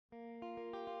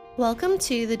Welcome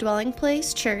to the Dwelling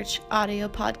Place Church audio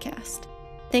podcast.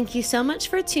 Thank you so much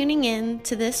for tuning in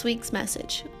to this week's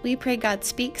message. We pray God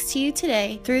speaks to you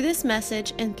today through this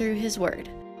message and through His Word.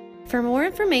 For more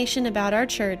information about our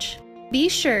church, be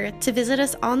sure to visit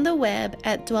us on the web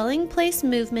at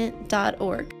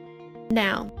dwellingplacemovement.org.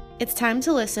 Now, it's time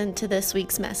to listen to this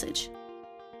week's message.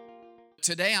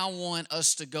 Today I want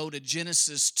us to go to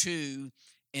Genesis 2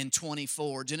 and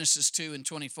 24. Genesis 2 and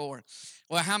 24.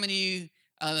 Well, how many of you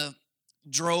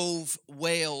drove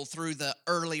well through the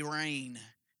early rain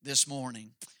this morning?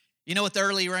 You know what the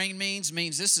early rain means? It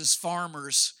means this is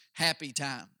farmers' happy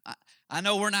time. I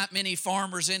know we're not many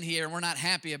farmers in here and we're not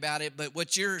happy about it, but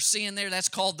what you're seeing there, that's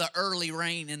called the early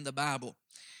rain in the Bible.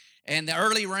 And the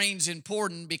early rain's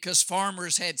important because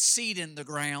farmers had seed in the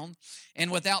ground, and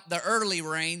without the early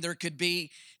rain, there could be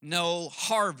no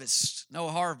harvest.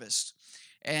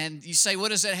 And you say, what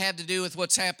does that have to do with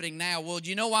what's happening now? Well, do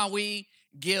you know why we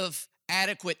give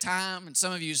adequate time? And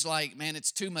some of you's like, man,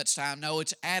 it's too much time. No,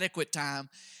 it's adequate time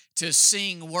to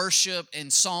sing worship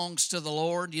and songs to the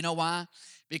Lord. You know why?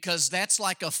 Because that's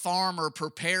like a farmer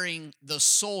preparing the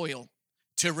soil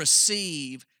to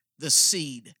receive the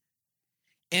seed.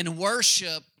 And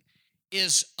worship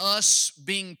is us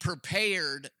being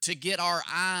prepared to get our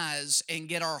eyes and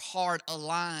get our heart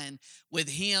aligned with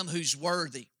Him who's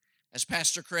worthy, as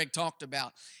Pastor Craig talked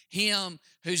about, Him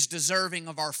who's deserving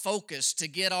of our focus, to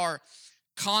get our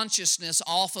consciousness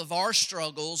off of our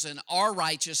struggles and our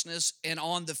righteousness and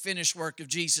on the finished work of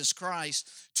Jesus Christ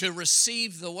to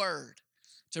receive the Word.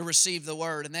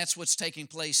 And that's what's taking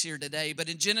place here today. But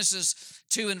in Genesis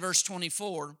 2 and verse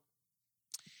 24,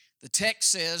 the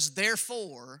text says,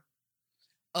 therefore,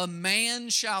 a man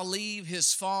shall leave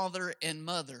his father and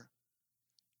mother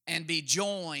and be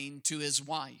joined to his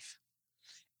wife,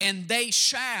 and they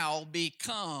shall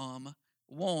become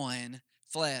one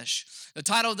flesh. The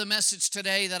title of the message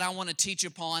today that I want to teach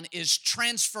upon is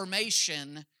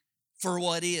Transformation for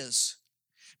What Is.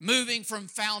 Moving from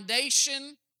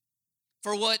foundation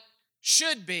for what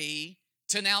should be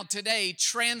to now today,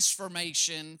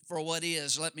 transformation for what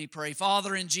is. Let me pray.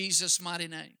 Father, in Jesus' mighty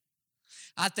name,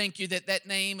 I thank you that that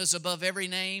name is above every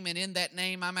name, and in that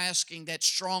name I'm asking that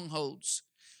strongholds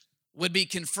would be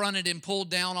confronted and pulled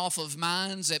down off of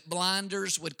minds, that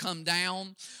blinders would come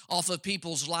down off of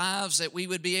people's lives, that we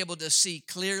would be able to see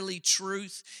clearly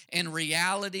truth and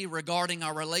reality regarding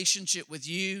our relationship with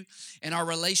you and our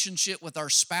relationship with our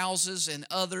spouses and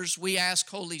others. We ask,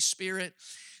 Holy Spirit,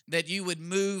 that you would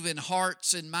move in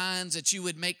hearts and minds, that you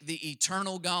would make the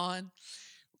eternal God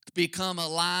become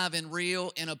alive and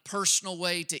real in a personal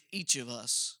way to each of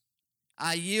us.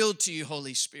 I yield to you,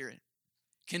 Holy Spirit.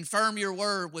 Confirm your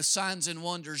word with signs and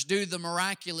wonders. Do the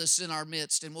miraculous in our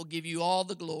midst, and we'll give you all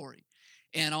the glory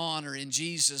and honor in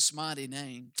Jesus' mighty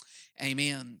name.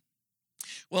 Amen.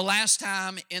 Well, last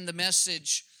time in the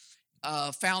message,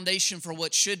 Foundation for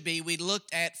What Should Be, we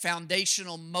looked at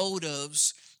foundational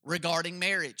motives regarding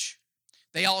marriage.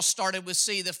 They all started with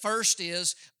C. The first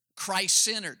is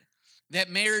Christ-centered, that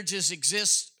marriages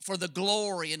exist for the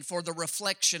glory and for the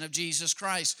reflection of Jesus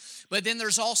Christ. But then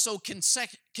there's also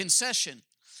concession.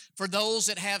 For those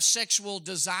that have sexual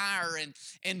desire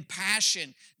and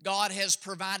passion, God has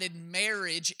provided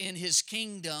marriage in His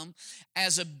kingdom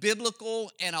as a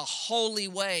biblical and a holy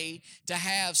way to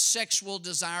have sexual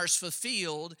desires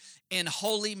fulfilled in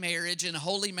holy marriage and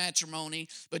holy matrimony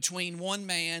between one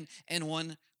man and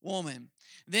one woman.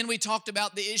 Then we talked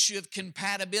about the issue of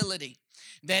compatibility,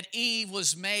 that Eve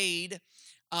was made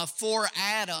for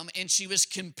Adam and she was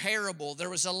comparable. There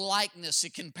was a likeness, a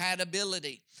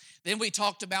compatibility. Then we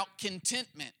talked about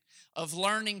contentment, of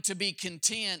learning to be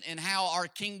content and how our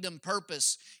kingdom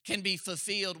purpose can be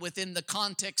fulfilled within the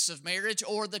context of marriage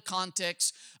or the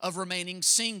context of remaining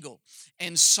single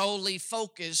and solely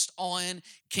focused on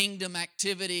kingdom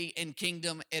activity and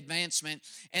kingdom advancement.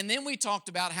 And then we talked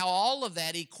about how all of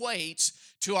that equates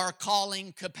to our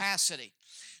calling capacity.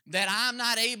 That I'm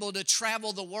not able to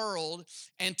travel the world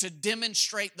and to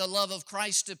demonstrate the love of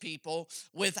Christ to people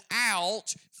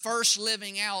without first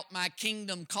living out my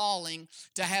kingdom calling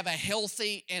to have a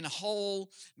healthy and whole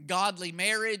godly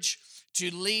marriage, to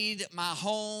lead my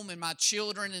home and my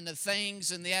children in the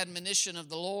things and the admonition of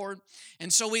the Lord.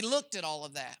 And so we looked at all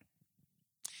of that.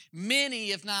 Many,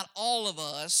 if not all of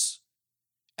us,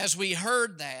 as we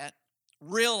heard that,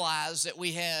 realized that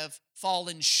we have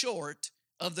fallen short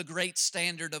of the great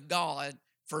standard of God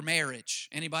for marriage.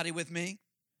 Anybody with me?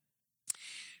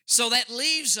 So that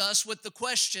leaves us with the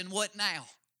question, what now?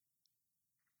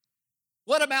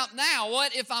 What about now?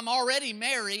 What if I'm already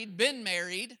married, been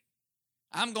married?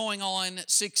 I'm going on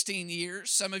 16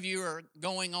 years. Some of you are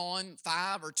going on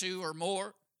 5 or 2 or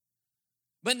more.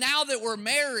 But now that we're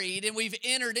married and we've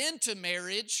entered into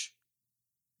marriage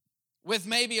with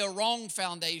maybe a wrong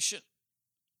foundation,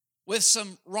 with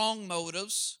some wrong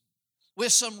motives,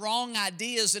 with some wrong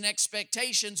ideas and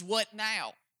expectations, what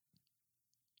now?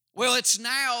 Well, it's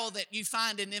now that you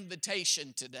find an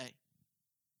invitation today.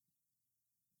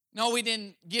 No, we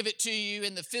didn't give it to you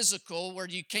in the physical where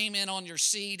you came in on your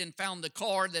seat and found the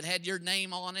card that had your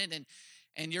name on it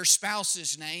and your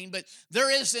spouse's name, but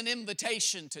there is an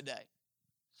invitation today.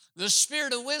 The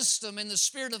Spirit of wisdom and the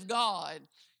Spirit of God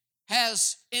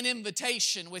has an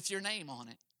invitation with your name on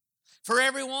it for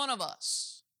every one of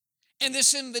us. And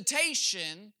this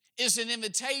invitation is an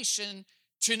invitation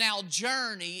to now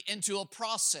journey into a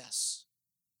process.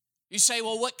 You say,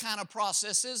 well, what kind of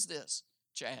process is this,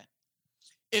 Chad?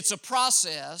 It's a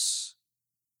process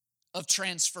of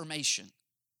transformation.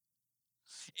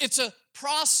 It's a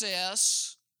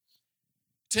process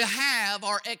to have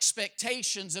our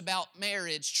expectations about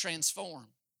marriage transformed,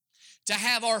 to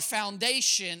have our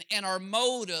foundation and our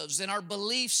motives and our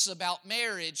beliefs about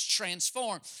marriage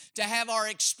transformed, to have our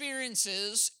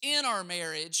experiences in our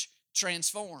marriage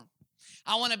transformed.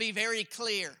 I want to be very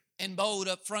clear and bold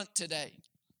up front today,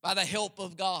 by the help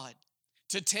of God,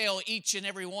 to tell each and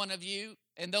every one of you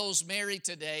and those married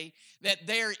today that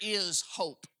there is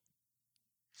hope.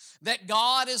 That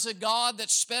God is a God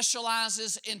that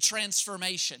specializes in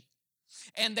transformation.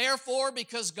 And therefore,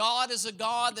 because God is a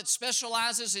God that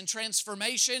specializes in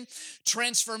transformation,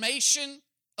 transformation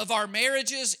of our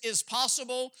marriages is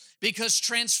possible because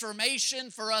transformation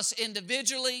for us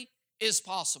individually is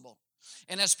possible.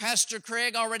 And as Pastor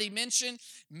Craig already mentioned,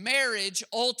 marriage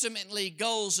ultimately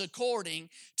goes according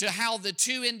to how the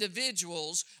two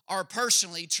individuals are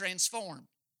personally transformed.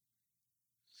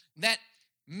 That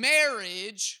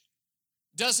marriage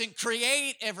doesn't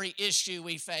create every issue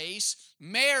we face.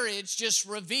 Marriage just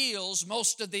reveals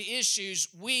most of the issues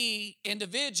we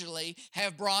individually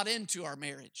have brought into our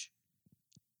marriage.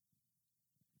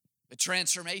 But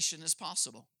transformation is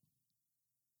possible.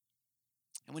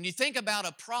 And when you think about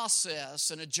a process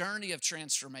and a journey of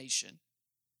transformation,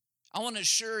 I want to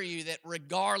assure you that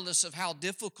regardless of how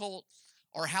difficult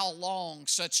or how long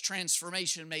such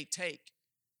transformation may take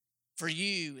for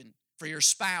you and for your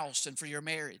spouse and for your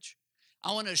marriage,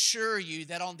 I want to assure you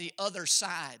that on the other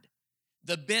side,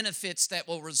 the benefits that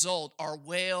will result are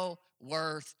well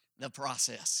worth the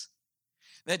process.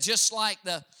 That just like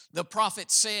the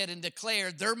prophet said and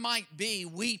declared, there might be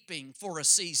weeping for a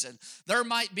season. There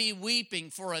might be weeping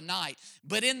for a night.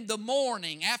 But in the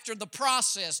morning, after the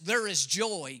process, there is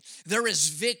joy. There is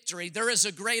victory. There is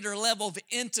a greater level of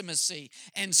intimacy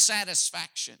and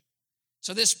satisfaction.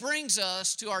 So this brings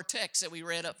us to our text that we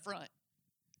read up front.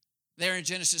 There in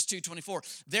Genesis 2:24.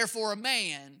 Therefore a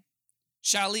man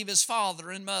shall leave his father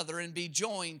and mother and be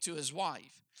joined to his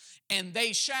wife, and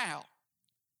they shall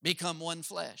become one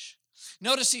flesh.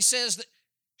 Notice he says that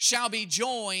shall be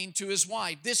joined to his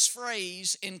wife. This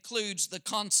phrase includes the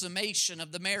consummation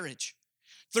of the marriage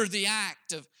through the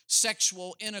act of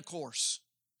sexual intercourse.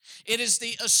 It is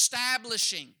the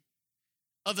establishing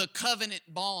of a covenant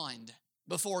bond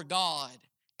before God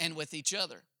and with each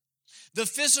other. The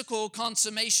physical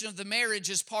consummation of the marriage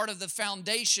is part of the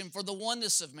foundation for the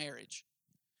oneness of marriage.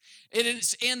 It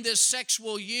is in this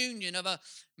sexual union of a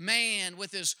man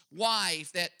with his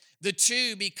wife that the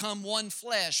two become one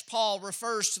flesh. Paul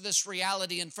refers to this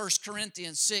reality in 1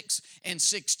 Corinthians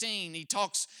 6:16. He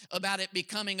talks about it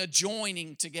becoming a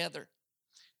joining together,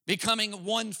 becoming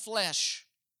one flesh.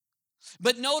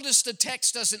 But notice the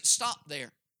text doesn't stop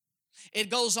there. It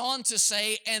goes on to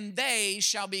say, and they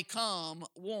shall become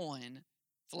one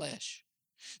flesh.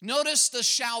 Notice the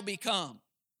shall become.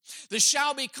 The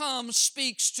shall become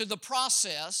speaks to the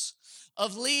process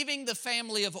of leaving the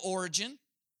family of origin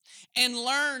and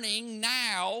learning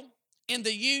now in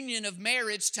the union of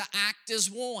marriage to act as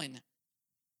one.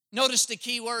 Notice the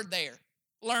key word there,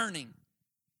 learning.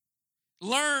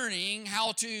 Learning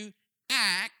how to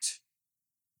act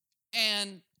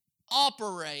and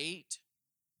operate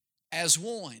as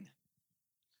one.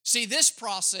 See, this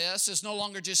process is no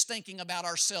longer just thinking about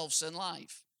ourselves in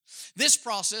life. This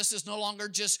process is no longer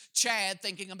just Chad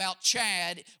thinking about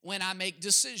Chad when I make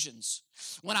decisions.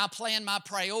 When I plan my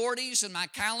priorities and my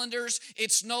calendars,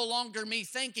 it's no longer me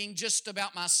thinking just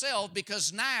about myself,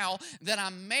 because now that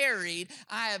I'm married,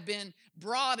 I have been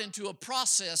brought into a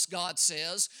process, God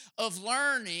says, of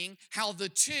learning how the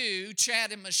two,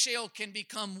 Chad and Michelle, can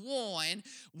become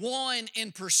one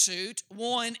in pursuit,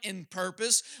 one in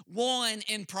purpose, one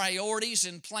in priorities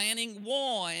and planning,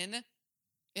 one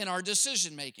in our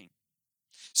decision making.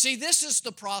 See, this is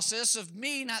the process of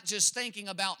me not just thinking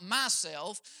about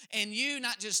myself and you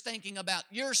not just thinking about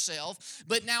yourself,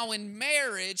 but now in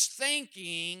marriage,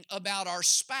 thinking about our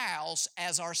spouse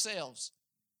as ourselves.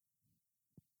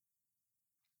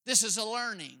 This is a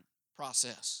learning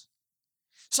process.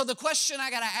 So the question I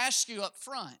got to ask you up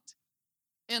front,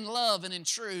 in love and in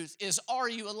truth, is, are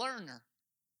you a learner?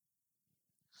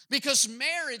 Because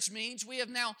marriage means we have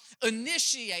now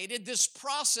initiated this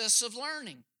process of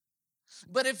learning.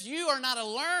 But if you are not a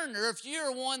learner, if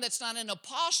you're one that's not in a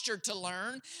posture to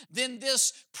learn, then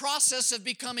this process of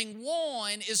becoming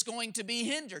one is going to be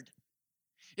hindered.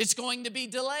 It's going to be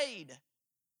delayed.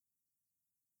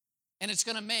 And it's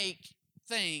going to make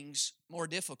things more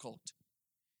difficult.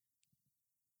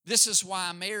 This is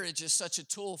why marriage is such a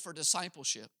tool for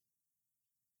discipleship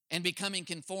and becoming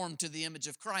conformed to the image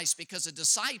of Christ, because a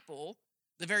disciple,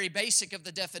 the very basic of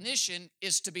the definition,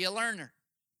 is to be a learner.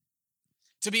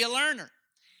 To be a learner.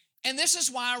 And this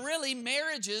is why really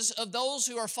marriages of those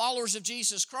who are followers of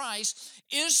Jesus Christ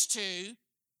is to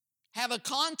have a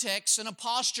context and a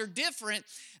posture different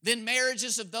than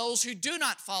marriages of those who do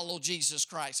not follow Jesus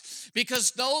Christ.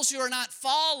 Because those who are not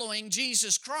following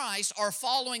Jesus Christ or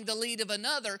following the lead of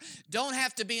another don't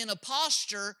have to be in a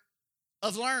posture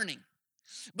of learning.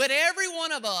 But every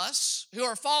one of us who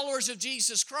are followers of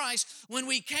Jesus Christ, when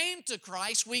we came to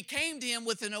Christ, we came to Him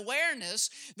with an awareness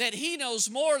that He knows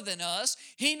more than us.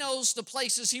 He knows the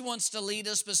places He wants to lead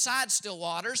us besides still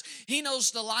waters. He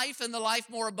knows the life and the life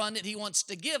more abundant He wants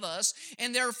to give us.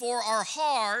 And therefore our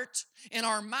heart and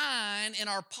our mind and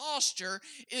our posture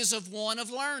is of one of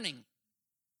learning.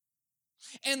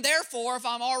 And therefore, if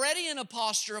I'm already in a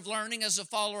posture of learning as a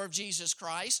follower of Jesus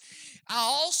Christ, I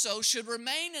also should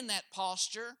remain in that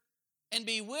posture and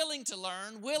be willing to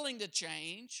learn, willing to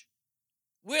change,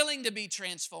 willing to be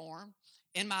transformed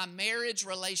in my marriage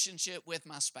relationship with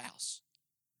my spouse.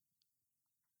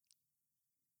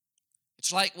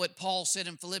 It's like what Paul said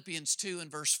in Philippians 2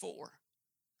 and verse 4.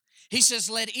 He says,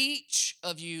 let each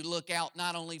of you look out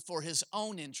not only for his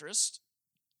own interest,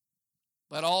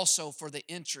 but also for the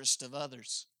interest of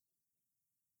others.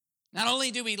 Not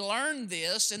only do we learn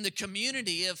this in the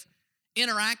community of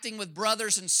interacting with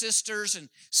brothers and sisters and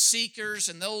seekers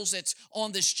and those that's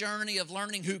on this journey of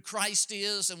learning who Christ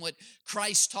is and what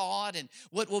Christ taught and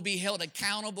what we'll be held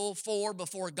accountable for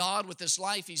before God with this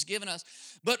life He's given us,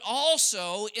 but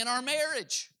also in our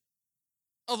marriage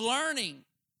of learning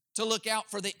to look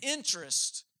out for the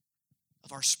interest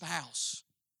of our spouse.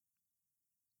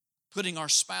 Putting our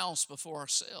spouse before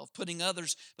ourselves, putting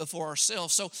others before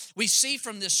ourselves. So we see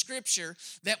from this scripture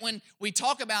that when we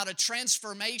talk about a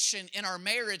transformation in our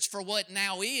marriage for what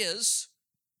now is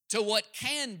to what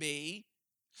can be,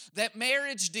 that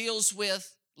marriage deals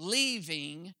with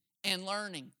leaving and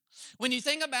learning. When you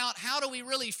think about how do we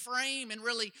really frame and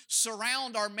really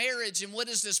surround our marriage and what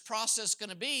is this process going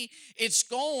to be, it's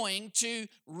going to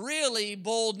really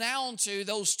boil down to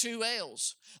those two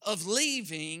L's of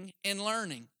leaving and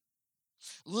learning.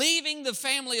 Leaving the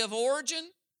family of origin,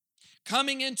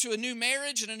 coming into a new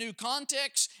marriage and a new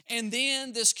context, and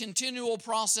then this continual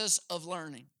process of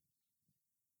learning.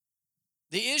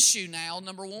 The issue now,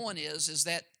 number one, is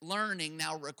that learning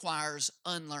now requires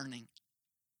unlearning.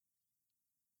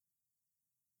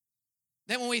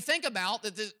 That when we think about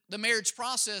that the marriage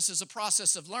process is a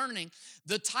process of learning,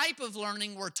 the type of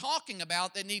learning we're talking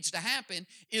about that needs to happen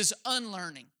is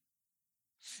unlearning.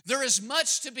 There is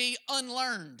much to be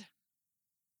unlearned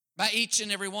by each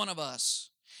and every one of us.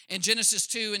 In Genesis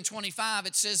 2 and 25,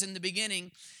 it says, in the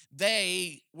beginning,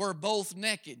 they were both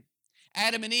naked.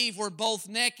 Adam and Eve were both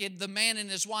naked, the man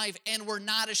and his wife, and were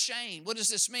not ashamed. What does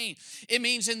this mean? It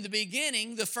means in the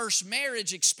beginning, the first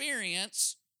marriage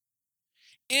experience,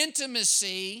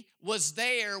 intimacy was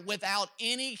there without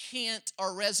any hint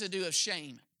or residue of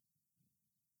shame.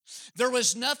 There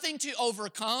was nothing to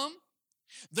overcome.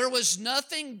 There was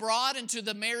nothing brought into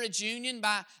the marriage union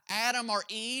by Adam or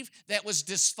Eve that was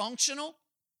dysfunctional,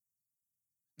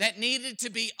 that needed to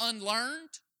be unlearned.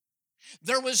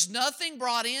 There was nothing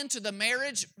brought into the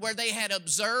marriage where they had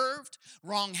observed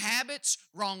wrong habits,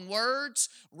 wrong words,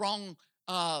 wrong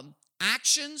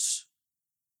actions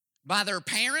by their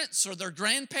parents or their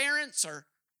grandparents or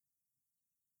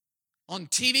on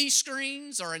TV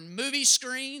screens or in movie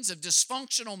screens of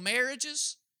dysfunctional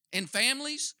marriages and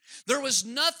families. There was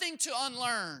nothing to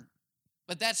unlearn,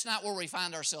 but that's not where we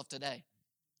find ourselves today.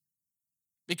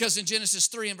 Because in Genesis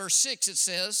 3 and verse 6, it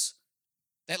says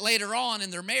that later on in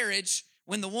their marriage,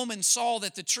 when the woman saw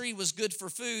that the tree was good for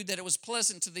food, that it was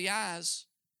pleasant to the eyes,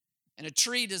 and a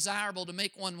tree desirable to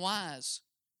make one wise,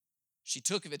 she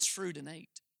took of its fruit and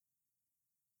ate.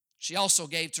 She also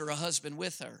gave to her husband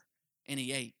with her, and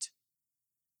he ate.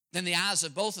 Then the eyes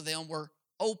of both of them were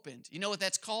opened. You know what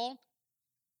that's called?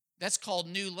 That's called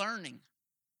new learning.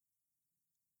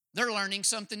 They're learning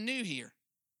something new here.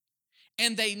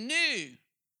 And they knew.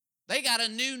 They got a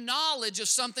new knowledge of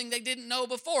something they didn't know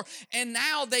before. And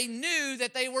now they knew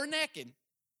that they were naked.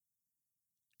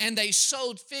 And they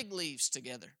sewed fig leaves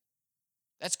together.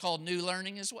 That's called new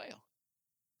learning as well.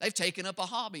 They've taken up a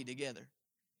hobby together.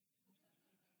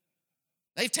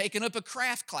 They've taken up a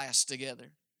craft class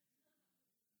together.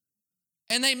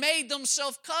 And they made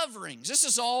themselves coverings. This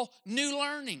is all new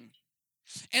learning.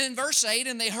 And in verse 8,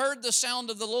 and they heard the sound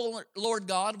of the Lord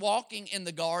God walking in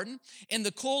the garden in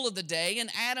the cool of the day, and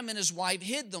Adam and his wife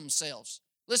hid themselves.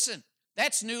 Listen,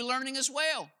 that's new learning as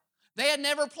well. They had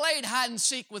never played hide and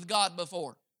seek with God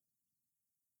before.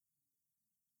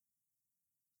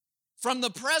 From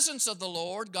the presence of the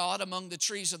Lord God among the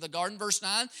trees of the garden, verse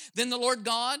 9, then the Lord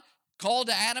God called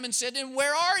to Adam and said to him,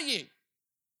 where are you?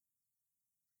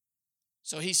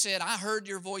 So he said, I heard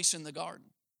your voice in the garden.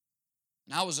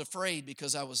 And I was afraid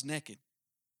because I was naked,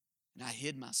 and I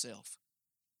hid myself.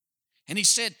 And he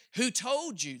said, who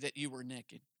told you that you were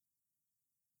naked?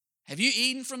 Have you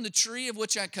eaten from the tree of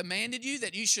which I commanded you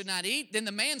that you should not eat? Then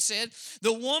the man said,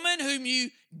 the woman whom you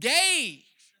gave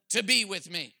to be with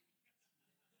me.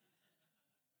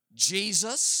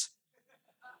 Jesus.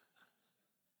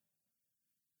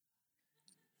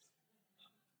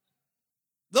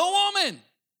 The woman.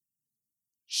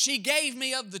 She gave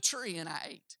me of the tree and I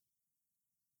ate.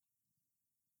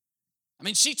 I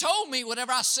mean, she told me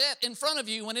whatever I set in front of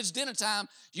you when it's dinner time,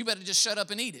 you better just shut up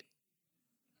and eat it.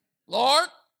 Lord,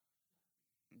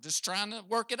 I'm just trying to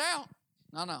work it out.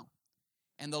 No.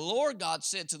 And the Lord God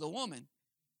said to the woman,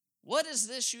 what is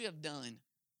this you have done?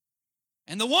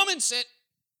 And the woman said,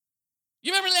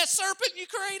 you remember that serpent you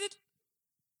created?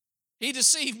 He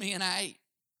deceived me and I ate.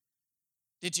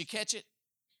 Did you catch it?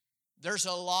 There's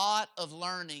a lot of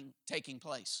learning taking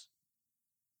place.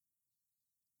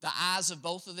 The eyes of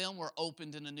both of them were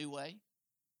opened in a new way.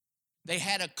 They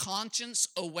had a conscious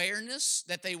awareness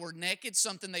that they were naked,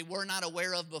 something they were not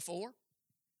aware of before.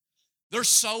 They're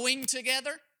sewing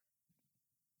together.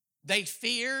 They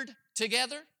feared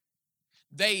together.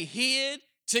 They hid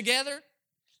together.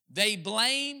 They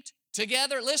blamed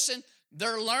together. Listen,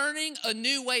 they're learning a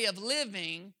new way of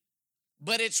living,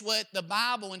 but it's what the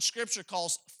Bible and Scripture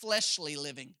calls fleshly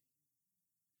living.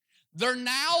 They're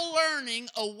now learning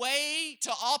a way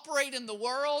to operate in the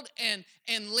world and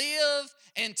live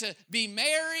and to be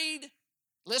married,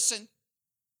 listen,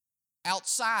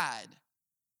 outside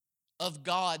of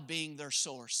God being their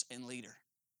source and leader.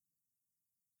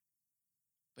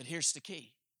 But here's the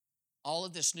key. All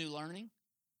of this new learning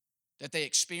that they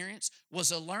experienced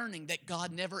was a learning that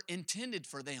God never intended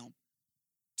for them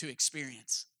to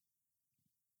experience.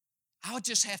 I would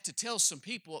just have to tell some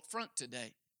people up front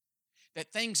today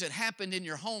that things that happened in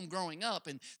your home growing up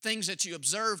and things that you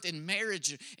observed in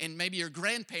marriage and maybe your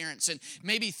grandparents and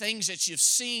maybe things that you've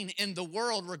seen in the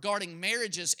world regarding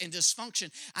marriages and dysfunction,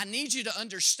 I need you to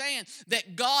understand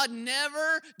that God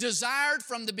never desired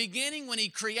from the beginning when He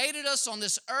created us on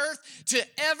this earth to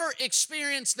ever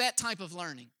experience that type of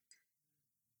learning.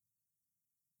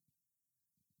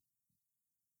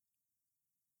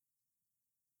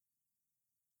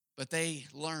 But they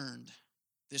learned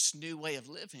this new way of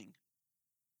living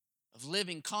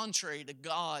contrary to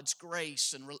God's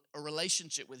grace and a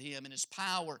relationship with Him and His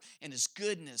power and His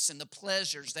goodness and the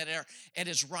pleasures that are at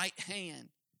His right hand.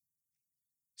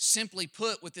 Simply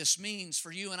put, what this means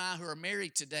for you and I who are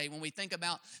married today, when we think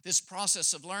about this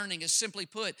process of learning, is simply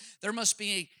put, there must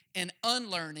be an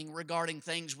unlearning regarding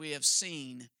things we have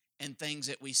seen and things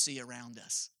that we see around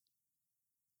us.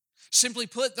 Simply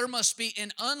put, there must be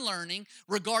an unlearning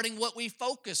regarding what we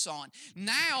focus on.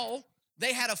 Now,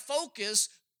 they had a focus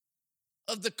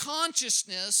of the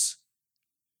consciousness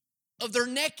of their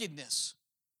nakedness.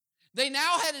 They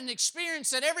now had an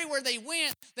experience that everywhere they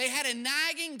went, they had a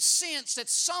nagging sense that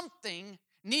something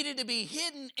needed to be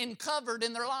hidden and covered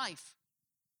in their life.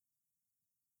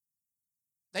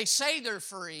 They say they're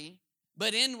free,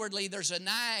 but inwardly there's a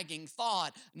nagging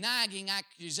thought, nagging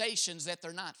accusations that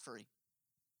they're not free.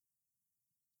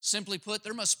 Simply put,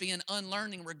 there must be an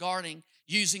unlearning regarding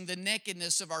using the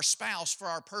nakedness of our spouse for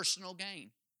our personal gain.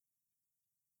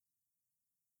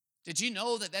 Did you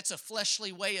know that that's a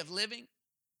fleshly way of living?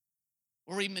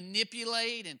 Where we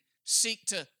manipulate and seek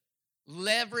to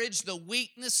leverage the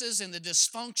weaknesses and the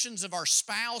dysfunctions of our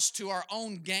spouse to our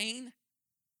own gain,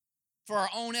 for our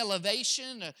own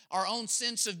elevation, our own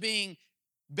sense of being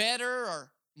better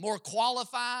or more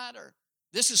qualified, or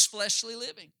this is fleshly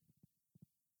living.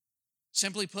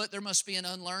 Simply put, there must be an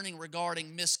unlearning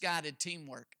regarding misguided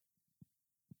teamwork.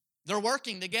 They're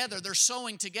working together, they're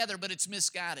sewing together, but it's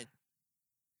misguided.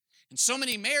 In so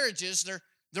many marriages,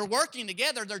 they're working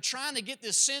together. They're trying to get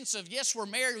this sense of, yes, we're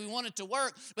married, we want it to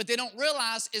work, but they don't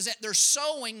realize is that they're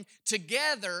sewing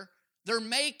together. They're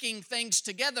making things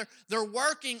together. They're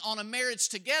working on a marriage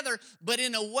together, but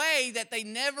in a way that they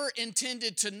never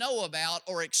intended to know about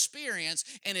or experience,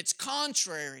 and it's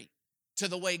contrary to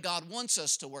the way God wants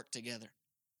us to work together.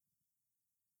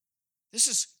 This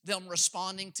is them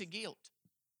responding to guilt.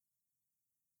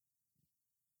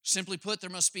 Simply put, there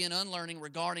must be an unlearning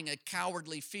regarding a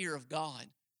cowardly fear of God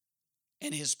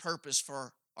and His purpose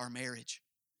for our marriage.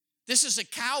 This is a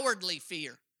cowardly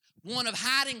fear, one of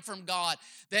hiding from God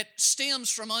that stems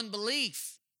from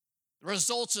unbelief,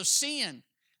 results of sin,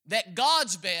 that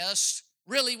God's best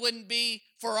really wouldn't be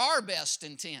for our best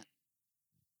intent.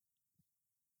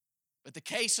 But the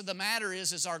case of the matter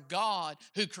is our God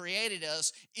who created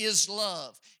us is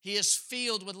love. He is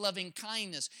filled with loving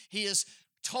kindness. He is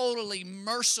totally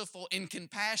merciful and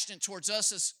compassionate towards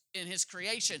us as in His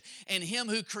creation. And Him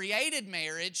who created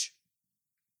marriage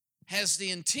has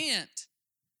the intent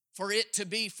for it to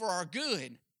be for our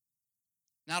good,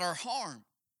 not our harm.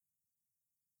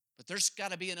 But there's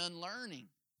got to be an unlearning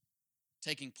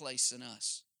taking place in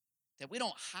us, that we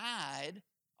don't hide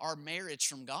our marriage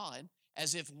from God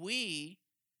as if we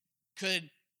could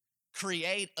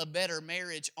create a better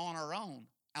marriage on our own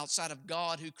outside of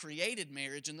God who created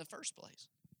marriage in the first place.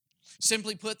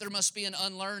 Simply put, there must be an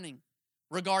unlearning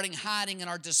regarding hiding in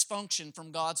our dysfunction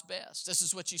from God's best. This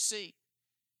is what you see.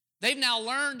 They've now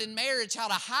learned in marriage how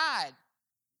to hide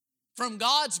from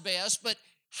God's best, but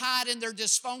hide in their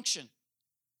dysfunction,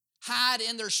 hide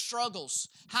in their struggles,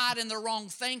 hide in their wrong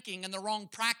thinking and the wrong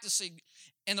practicing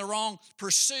and the wrong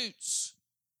pursuits.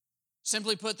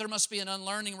 Simply put, there must be an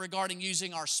unlearning regarding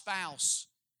using our spouse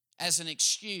as an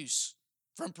excuse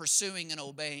from pursuing and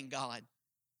obeying God.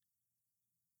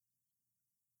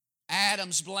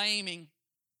 Adam's blaming,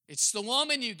 it's the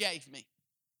woman you gave me.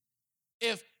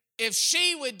 If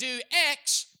she would do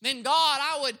X, then God,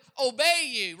 I would obey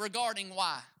you regarding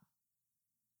Y.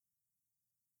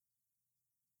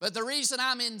 But the reason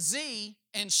I'm in Z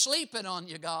and sleeping on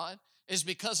you, God, is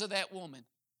because of that woman.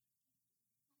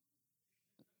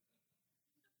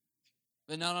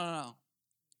 But no.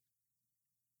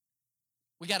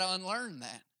 We got to unlearn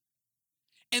that.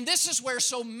 And this is where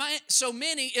so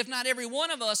many, if not every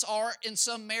one of us, are in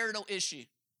some marital issue.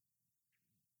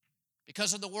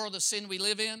 Because of the world of sin we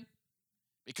live in,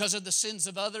 because of the sins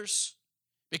of others,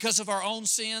 because of our own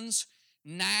sins,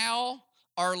 now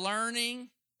are learning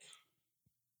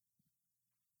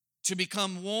to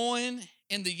become one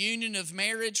in the union of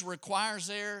marriage requires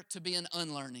there to be an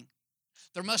unlearning.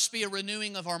 There must be a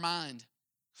renewing of our mind.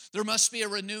 There must be a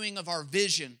renewing of our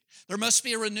vision. There must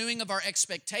be a renewing of our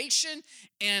expectation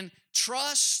and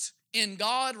trust in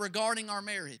God regarding our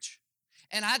marriage.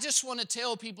 And I just want to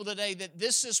tell people today that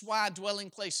this is why Dwelling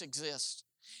Place exists.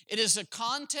 It is a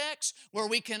context where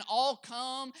we can all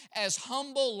come as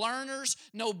humble learners,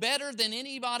 no better than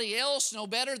anybody else, no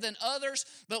better than others,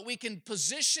 but we can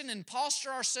position and posture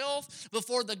ourselves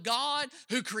before the God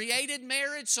who created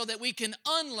marriage so that we can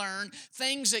unlearn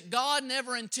things that God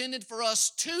never intended for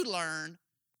us to learn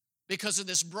because of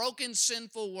this broken,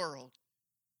 sinful world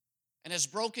and as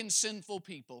broken, sinful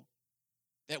people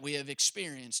that we have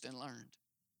experienced and learned.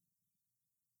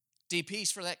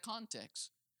 DP's for that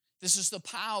context. This is the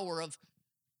power of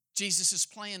Jesus'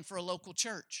 plan for a local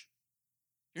church.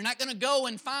 You're not going to go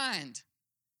and find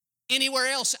anywhere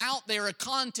else out there a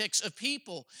context of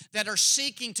people that are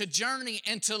seeking to journey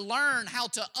and to learn how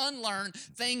to unlearn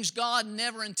things God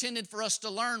never intended for us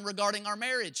to learn regarding our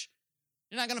marriage.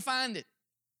 You're not going to find it.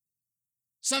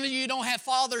 Some of you don't have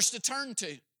fathers to turn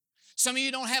to. Some of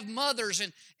you don't have mothers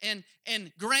and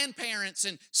grandparents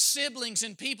and siblings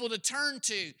and people to turn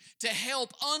to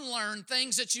help unlearn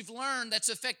things that you've learned that's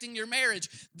affecting your marriage.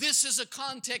 This is a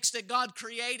context that God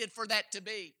created for that to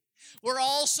be. We're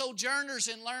all sojourners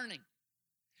in learning.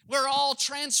 We're all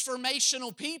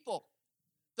transformational people.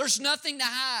 There's nothing to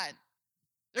hide.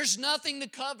 There's nothing to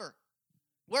cover.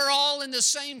 We're all in the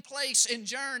same place and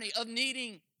journey of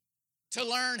needing to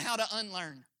learn how to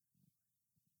unlearn.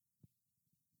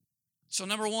 So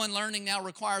number one, learning now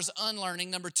requires unlearning.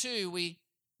 Number two, we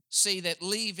see that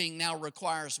leaving now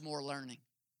requires more learning.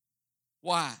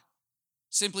 Why?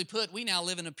 Simply put, we now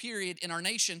live in a period in our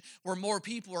nation where more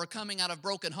people are coming out of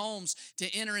broken homes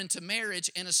to enter into marriage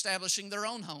and establishing their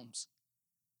own homes.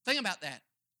 Think about that.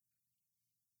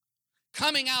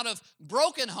 Coming out of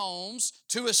broken homes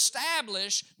to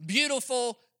establish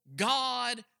beautiful,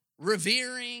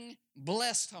 God-revering,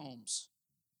 blessed homes.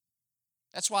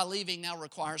 That's why leaving now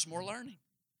requires more learning.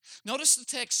 Notice the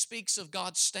text speaks of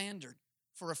God's standard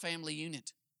for a family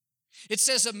unit. It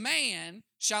says, a man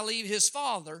shall leave his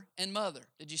father and mother.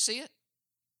 Did you see it?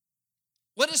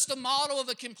 What is the model of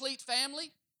a complete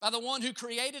family? By the one who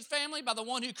created family, by the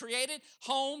one who created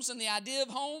homes and the idea of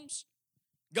homes.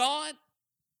 God,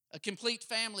 a complete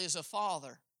family is a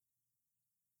father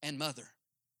and mother.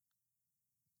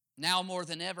 Now more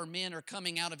than ever, men are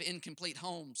coming out of incomplete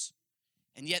homes,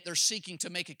 and yet they're seeking to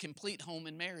make a complete home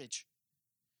in marriage.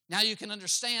 Now you can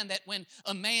understand that when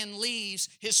a man leaves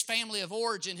his family of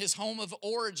origin, his home of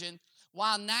origin,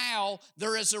 why now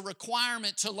there is a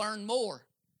requirement to learn more.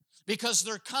 Because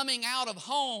they're coming out of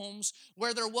homes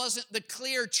where there wasn't the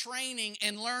clear training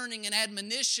and learning and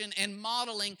admonition and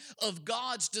modeling of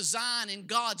God's design and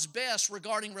God's best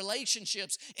regarding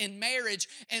relationships and marriage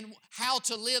and how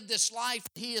to live this life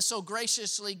He has so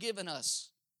graciously given us.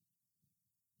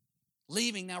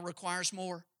 Leaving now requires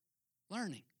more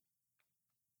learning.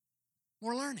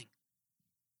 More learning.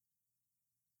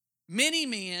 Many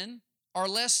men are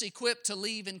less equipped to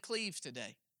leave and cleave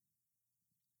today.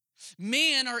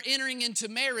 Men are entering into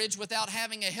marriage without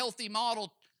having a healthy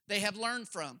model they have learned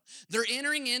from. They're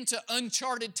entering into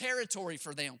uncharted territory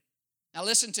for them. Now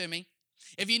listen to me.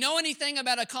 If you know anything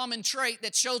about a common trait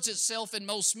that shows itself in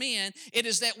most men, it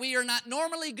is that we are not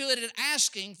normally good at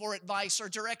asking for advice or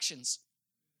directions.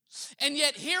 And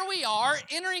yet here we are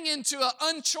entering into an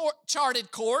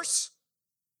uncharted course,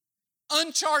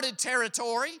 uncharted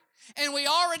territory. And we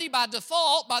already by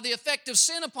default, by the effect of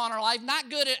sin upon our life,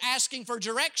 not good at asking for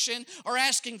direction or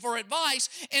asking for advice.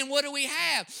 And what do? We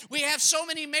have so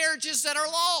many marriages that are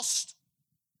lost.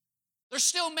 They're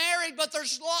still married, but they're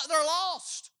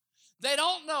lost. They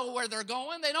don't know where they're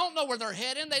going. They don't know where they're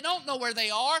heading. They don't know where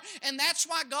they are. And that's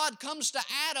why God comes to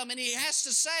Adam and He has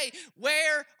to say,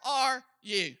 where are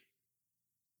you?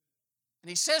 And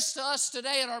He says to us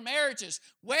today in our marriages,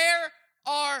 where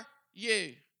are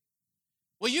you?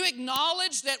 Will you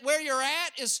acknowledge that where you're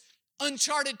at is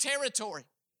uncharted territory?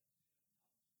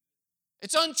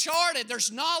 It's uncharted.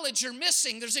 There's knowledge you're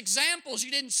missing. There's examples you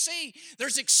didn't see.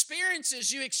 There's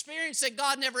experiences you experienced that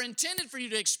God never intended for you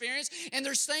to experience. And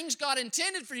there's things God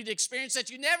intended for you to experience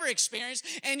that you never experienced,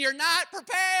 and you're not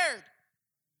prepared.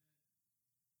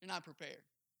 You're not prepared.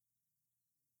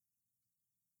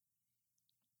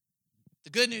 The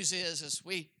good news is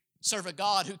we serve a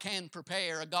God who can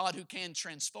prepare, a God who can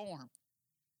transform.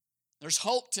 There's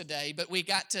hope today, but we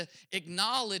got to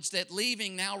acknowledge that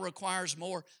leaving now requires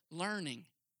more learning.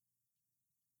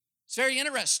 It's very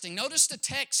interesting. Notice the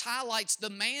text highlights the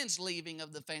man's leaving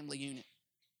of the family unit.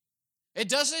 It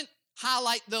doesn't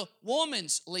highlight the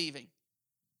woman's leaving.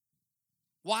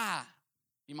 Why,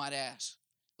 you might ask?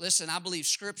 Listen, I believe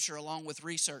Scripture, along with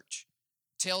research,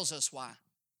 tells us why.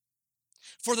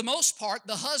 For the most part,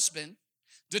 the husband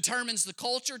determines the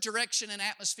culture, direction, and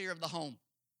atmosphere of the home.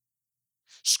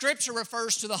 Scripture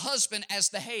refers to the husband as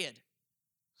the head,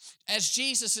 as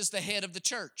Jesus is the head of the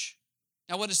church.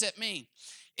 Now, what does that mean?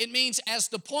 It means as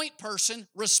the point person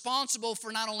responsible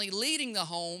for not only leading the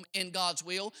home in God's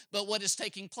will, but what is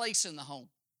taking place in the home.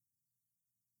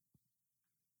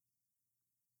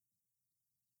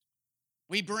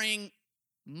 We bring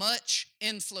much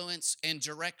influence and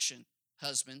direction,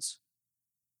 husbands,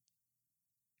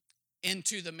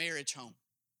 into the marriage home.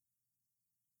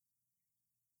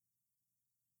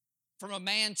 From a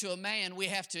man to a man, we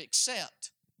have to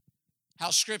accept how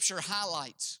Scripture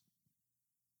highlights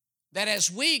that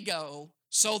as we go,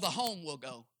 so the home will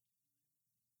go.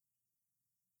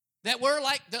 That we're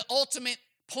like the ultimate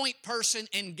point person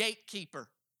and gatekeeper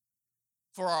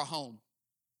for our home.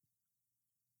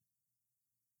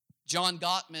 John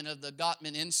Gottman of the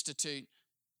Gottman Institute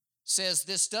says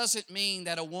this doesn't mean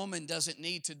that a woman doesn't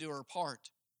need to do her part.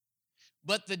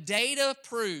 But the data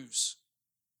proves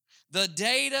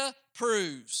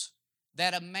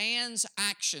that a man's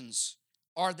actions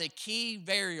are the key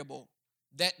variable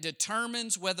that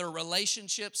determines whether a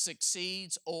relationship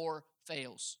succeeds or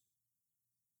fails.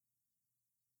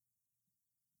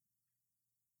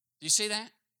 Do you see that?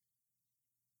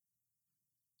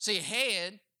 See,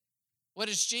 head, what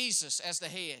is Jesus as the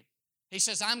head? He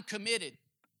says, I'm committed.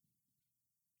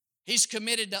 He's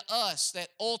committed to us that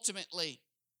ultimately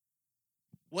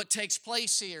what takes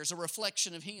place here is a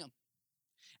reflection of Him.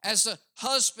 As a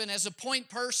husband, as a point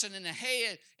person and a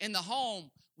head in the home,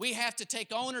 we have to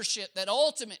take ownership that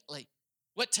ultimately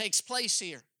what takes place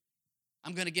here,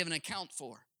 I'm going to give an account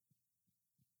for.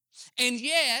 And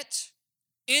yet,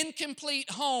 incomplete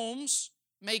homes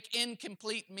make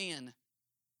incomplete men.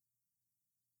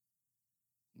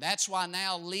 That's why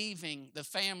now leaving the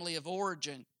family of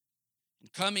origin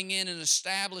and coming in and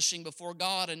establishing before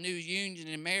God a new union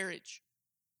in marriage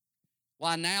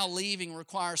why now leaving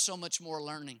requires so much more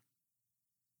learning.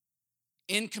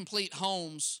 Incomplete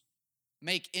homes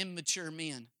make immature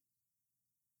men.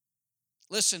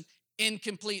 Listen,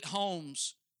 incomplete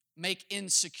homes make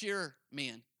insecure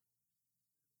men.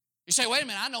 You say, wait a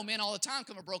minute, I know men all the time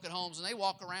come from broken homes and they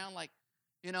walk around like,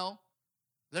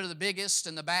 they're the biggest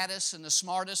and the baddest and the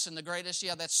smartest and the greatest.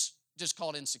 Yeah, that's just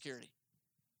called insecurity.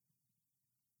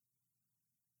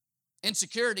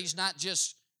 Insecurity is not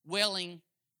just wailing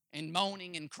and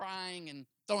moaning and crying and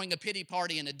throwing a pity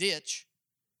party in a ditch.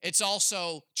 It's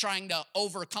also trying to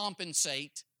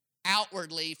overcompensate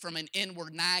outwardly from an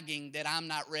inward nagging that I'm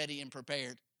not ready and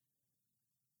prepared.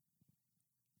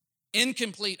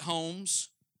 Incomplete homes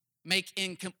make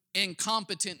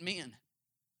incompetent men.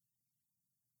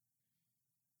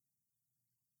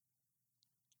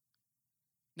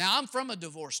 Now, I'm from a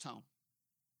divorced home.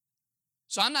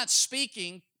 So I'm not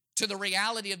speaking to the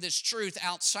reality of this truth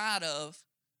outside of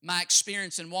my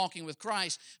experience in walking with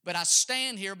Christ, but I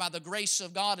stand here by the grace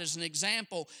of God as an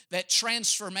example that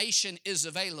transformation is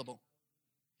available.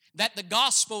 That the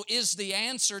gospel is the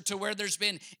answer to where there's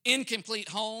been incomplete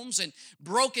homes and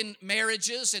broken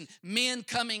marriages and men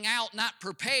coming out not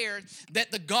prepared,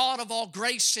 that the God of all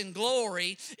grace and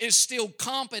glory is still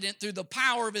competent through the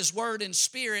power of His Word and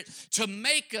Spirit to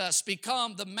make us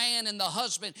become the man and the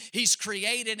husband He's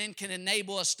created and can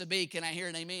enable us to be. Can I hear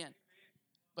an amen?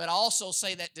 But I also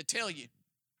say that to tell you,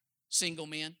 single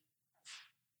men,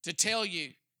 to tell you,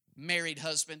 married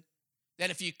husband, that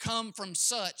if you come from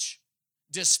such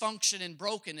dysfunction and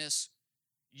brokenness,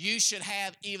 you should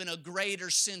have even a greater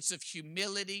sense of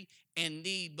humility and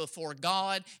need before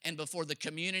God and before the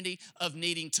community of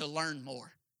needing to learn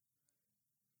more.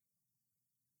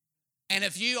 And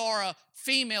if you are a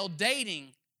female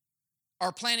dating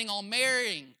or planning on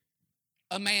marrying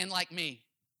a man like me,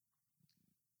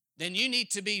 then you need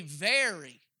to be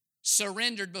very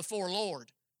surrendered before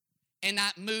Lord and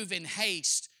not move in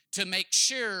haste to make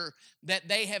sure that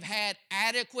they have had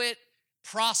adequate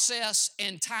process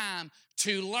and time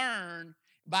to learn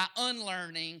by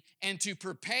unlearning and to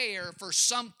prepare for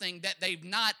something that they've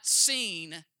not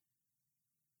seen,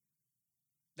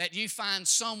 that you find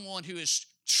someone who is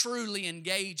truly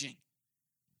engaging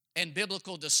in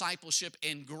biblical discipleship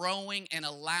and growing and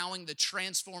allowing the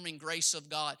transforming grace of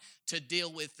God to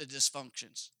deal with the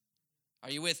dysfunctions. Are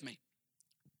you with me?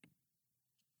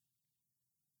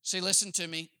 See, listen to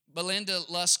me. Belinda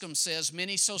Luscombe says,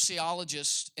 many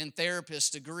sociologists and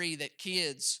therapists agree that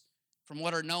kids from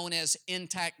what are known as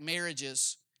intact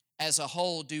marriages as a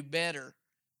whole do better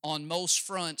on most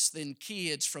fronts than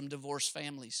kids from divorced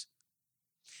families,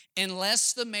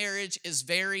 unless the marriage is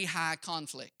very high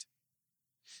conflict.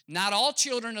 Not all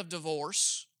children of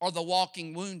divorce are the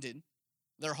walking wounded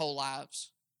their whole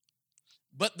lives,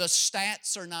 but the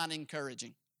stats are not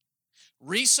encouraging.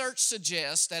 Research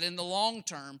suggests that in the long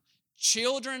term,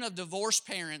 children of divorced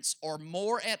parents are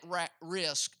more at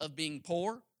risk of being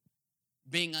poor,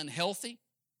 being unhealthy,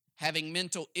 having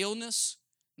mental illness,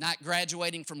 not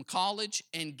graduating from college,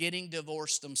 and getting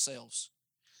divorced themselves.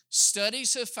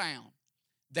 Studies have found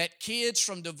that kids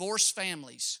from divorced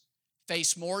families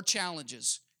face more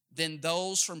challenges than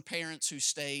those from parents who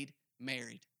stayed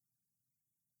married.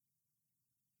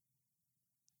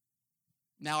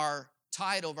 Now, our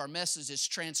title of our message is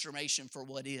Transformation for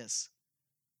What Is.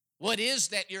 What is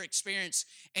that you're experiencing?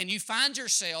 And you find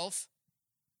yourself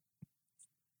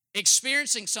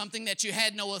experiencing something that you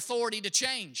had no authority to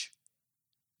change.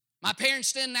 My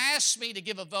parents didn't ask me to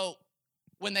give a vote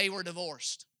when they were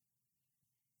divorced.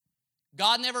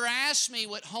 God never asked me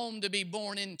what home to be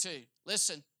born into.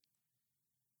 Listen,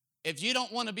 if you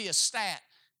don't want to be a stat,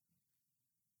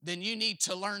 then you need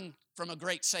to learn from a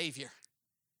great Savior,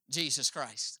 Jesus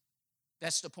Christ.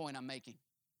 That's the point I'm making.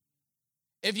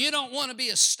 If you don't want to be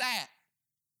a stat,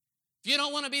 if you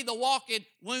don't want to be the walking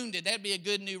wounded, that'd be a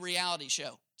good new reality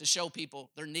show to show people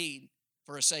their need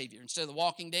for a Savior. Instead of the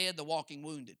walking dead, the walking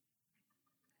wounded.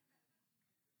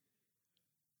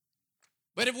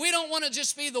 But if we don't want to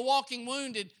just be the walking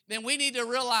wounded, then we need to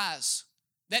realize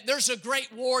that there's a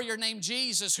great warrior named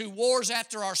Jesus who wars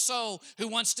after our soul, who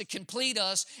wants to complete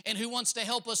us and who wants to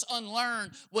help us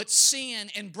unlearn what sin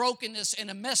and brokenness in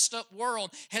a messed up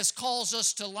world has caused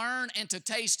us to learn and to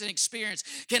taste and experience.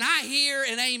 Can I hear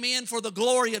an amen for the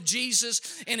glory of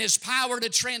Jesus and His power to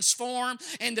transform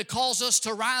and to cause us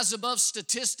to rise above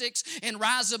statistics and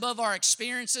rise above our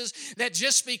experiences? That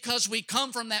just because we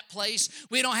come from that place,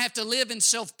 we don't have to live in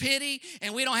self-pity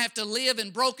and we don't have to live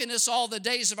in brokenness all the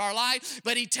days of our life,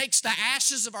 but He takes the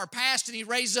ashes of our past and He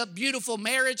raises up beautiful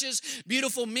marriages,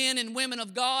 beautiful men and women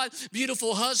of God,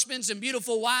 beautiful husbands and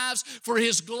beautiful wives for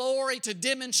His glory, to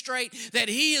demonstrate that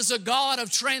He is a God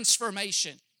of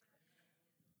transformation.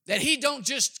 That He don't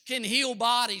just can heal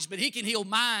bodies, but He can heal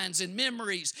minds and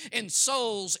memories and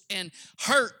souls and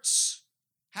hurts.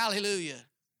 Hallelujah.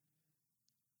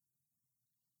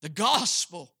 The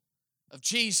gospel of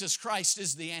Jesus Christ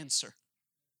is the answer.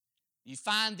 You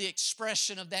find the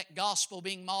expression of that gospel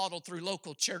being modeled through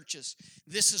local churches.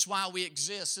 This is why we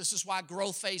exist. This is why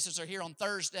growth phases are here on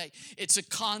Thursday. It's a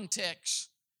context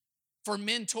for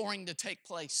mentoring to take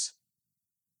place.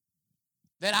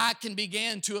 That I can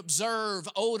begin to observe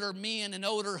older men and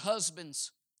older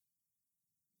husbands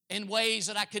in ways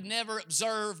that I could never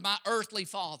observe my earthly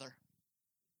father.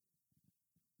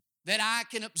 That I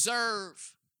can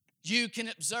observe, you can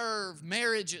observe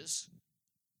marriages.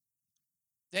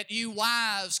 That you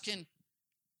wives can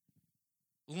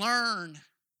learn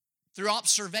through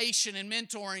observation and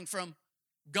mentoring from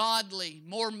godly,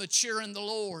 more mature in the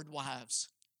Lord wives.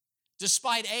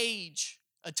 Despite age,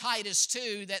 a Titus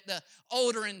 2, that the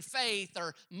older in faith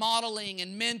are modeling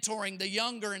and mentoring the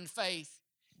younger in faith.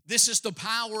 This is the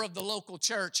power of the local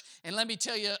church. And let me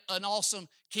tell you an awesome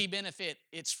key benefit.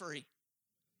 It's free.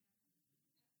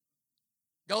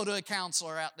 Go to a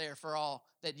counselor out there for all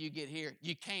that you get here.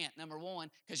 You can't, number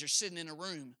one, because you're sitting in a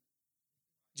room,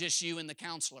 just you and the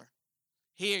counselor.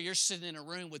 Here, you're sitting in a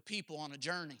room with people on a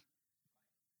journey.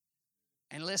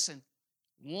 And listen,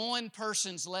 one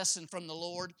person's lesson from the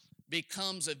Lord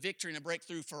becomes a victory and a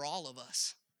breakthrough for all of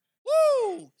us.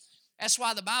 Woo! That's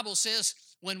why the Bible says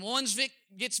when one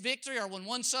gets victory or when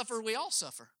one suffers, we all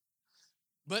suffer.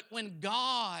 But when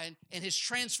God and His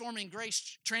transforming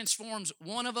grace transforms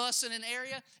one of us in an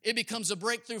area, it becomes a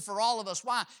breakthrough for all of us.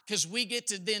 Why? Because we get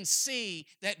to then see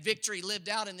that victory lived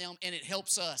out in them, and it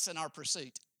helps us in our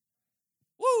pursuit.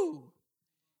 Woo!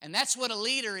 And that's what a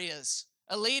leader is.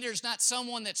 A leader is not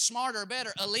someone that's smarter or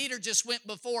better. A leader just went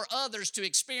before others to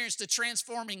experience the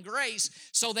transforming grace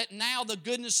so that now the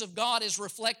goodness of God is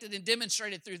reflected and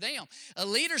demonstrated through them. A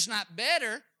leader's not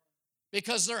better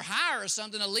because they're higher or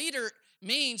something. A leader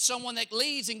means someone that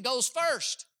leads and goes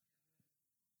first.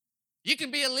 You can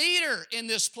be a leader in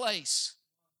this place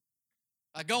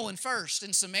by going first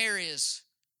in some areas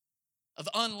of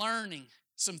unlearning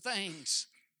some things.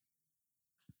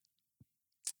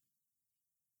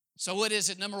 So what is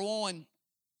it? Number one,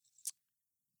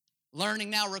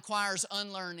 learning now requires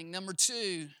unlearning. Number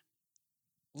two,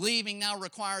 leaving now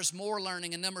requires more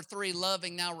learning. And number three,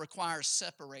 loving now requires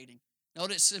separating.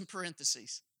 Notice in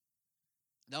parentheses.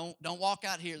 Don't walk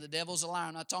out here. The devil's a liar.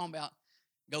 I'm not talking about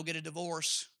go get a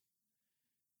divorce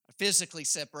or physically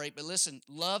separate. But listen,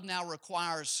 love now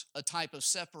requires a type of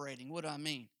separating. What do I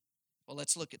mean? Well,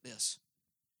 let's look at this.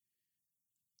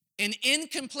 An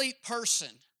incomplete person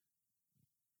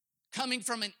coming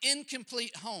from an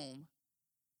incomplete home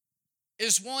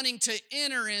is wanting to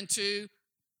enter into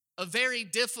a very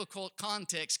difficult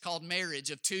context called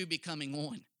marriage of two becoming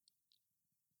one.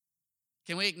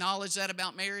 Can we acknowledge that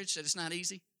about marriage, that it's not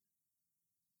easy?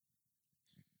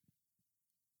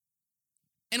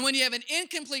 And when you have an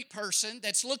incomplete person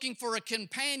that's looking for a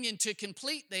companion to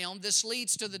complete them, this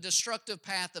leads to the destructive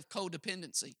path of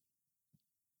codependency.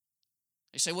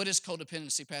 You say, what is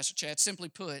codependency, Pastor Chad? Simply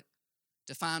put,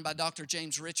 defined by Dr.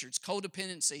 James Richards,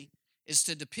 codependency is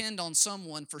to depend on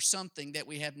someone for something that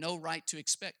we have no right to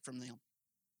expect from them.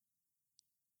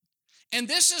 And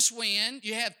this is when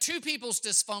you have two people's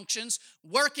dysfunctions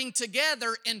working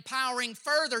together, empowering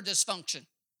further dysfunction.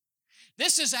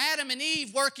 This is Adam and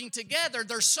Eve working together.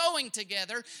 They're sewing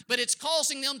together, but it's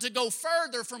causing them to go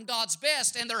further from God's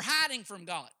best, and they're hiding from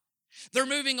God. They're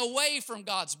moving away from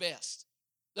God's best.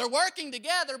 They're working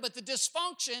together, but the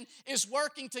dysfunction is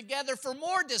working together for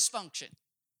more dysfunction.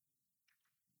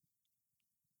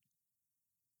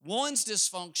 One's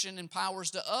dysfunction empowers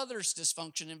the other's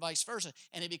dysfunction and vice versa,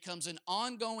 and it becomes an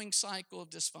ongoing cycle of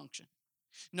dysfunction.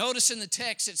 Notice in the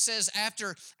text it says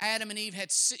after Adam and Eve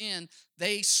had sinned,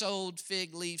 they sewed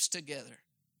fig leaves together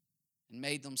and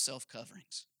made themselves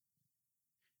coverings.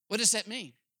 What does that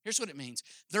mean? Here's what it means.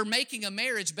 They're making a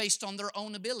marriage based on their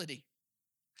own ability.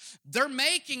 They're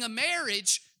making a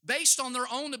marriage based on their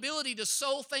own ability to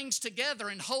sew things together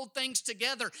and hold things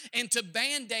together and to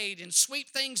band-aid and sweep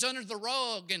things under the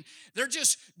rug. And they're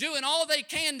just doing all they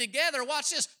can together. Watch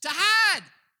this, to hide.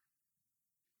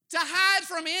 To hide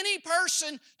from any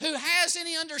person who has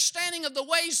any understanding of the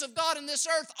ways of God in this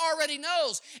earth already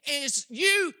knows is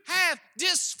you have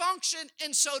dysfunction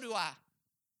and so do I.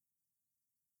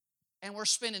 And we're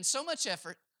spending so much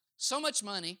effort, so much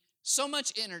money, so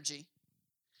much energy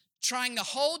trying to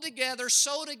hold together,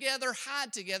 sew together,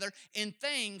 hide together in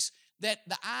things that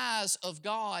the eyes of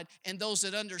God and those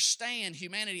that understand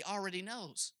humanity already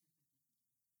knows.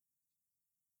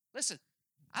 Listen,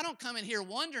 I don't come in here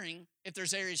wondering if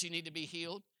there's areas you need to be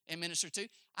healed and minister to.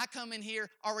 I come in here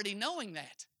already knowing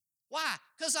that. Why?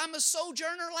 Because I'm a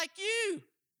sojourner like you.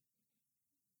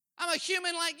 I'm a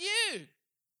human like you.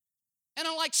 And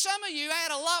unlike some of you, I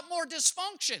had a lot more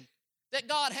dysfunction that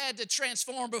God had to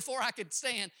transform before I could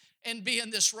stand and be in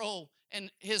this role and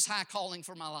His high calling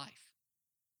for my life.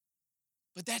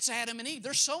 But that's Adam and Eve.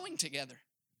 They're sewing together.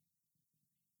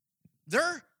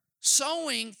 They're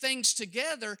sewing things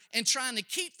together and trying to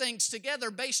keep things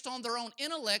together based on their own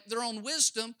intellect, their own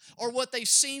wisdom, or what they've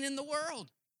seen in the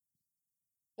world.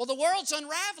 Well, the world's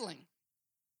unraveling.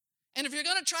 And if you're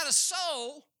going to try to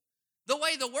sew the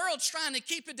way the world's trying to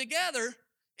keep it together,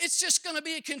 it's just going to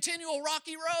be a continual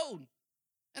rocky road.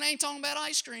 And I ain't talking about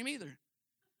ice cream either.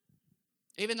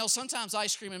 Even though sometimes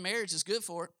ice cream in marriage is good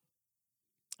for it.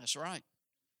 That's right.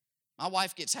 My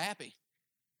wife gets happy.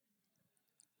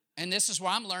 And this is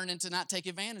where I'm learning to not take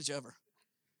advantage of her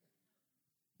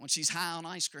when she's high on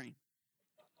ice cream.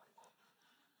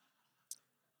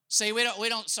 See, we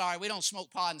don't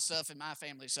smoke pot and stuff in my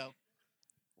family, so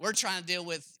we're trying to deal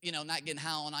with, not getting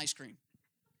high on ice cream.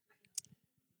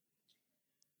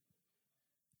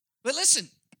 But listen,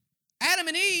 Adam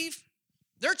and Eve,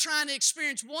 they're trying to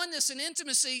experience oneness and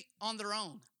intimacy on their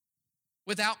own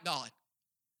without God.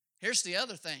 Here's the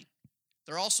other thing.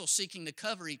 They're also seeking to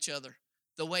cover each other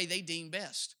the way they deem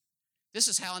best. This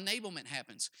is how enablement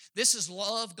happens. This is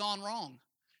love gone wrong.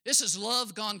 This is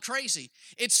love gone crazy.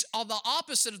 It's the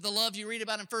opposite of the love you read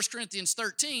about in 1 Corinthians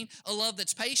 13, a love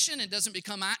that's patient and doesn't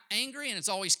become angry and it's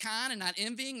always kind and not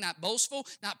envying, not boastful,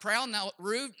 not proud, not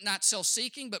rude, not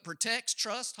self-seeking, but protects,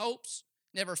 trusts, hopes,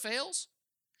 never fails.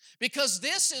 Because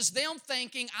this is them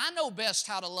thinking, I know best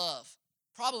how to love.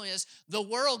 Problem is, the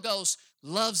world goes,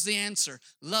 love's the answer,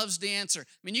 love's the answer.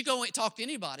 I mean, you go and talk to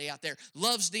anybody out there,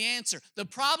 love's the answer. The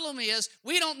problem is,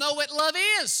 we don't know what love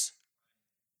is.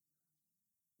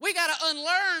 We got to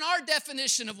unlearn our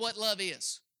definition of what love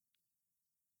is.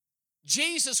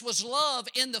 Jesus was love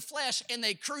in the flesh, and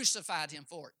they crucified Him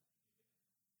for it.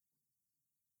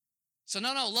 So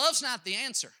no, love's not the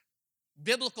answer.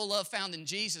 Biblical love found in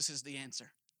Jesus is the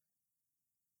answer.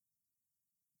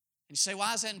 And you say,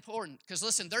 why is that important? Because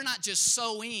listen, they're not just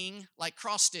sewing, like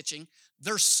cross-stitching.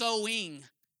 They're sowing,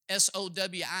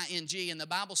 S-O-W-I-N-G. And the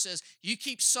Bible says, you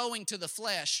keep sowing to the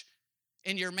flesh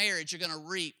in your marriage, you're going to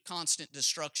reap constant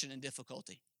destruction and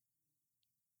difficulty.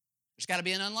 There's got to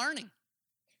be an unlearning.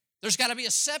 There's got to be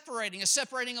a separating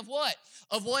of what?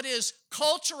 Of what is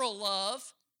cultural love,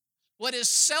 what is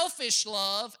selfish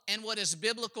love, and what is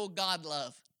biblical God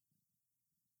love.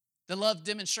 The love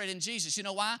demonstrated in Jesus. You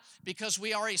know why? Because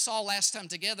we already saw last time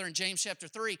together in James chapter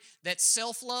 3 that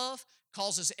self-love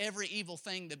causes every evil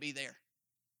thing to be there.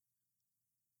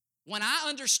 When I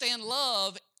understand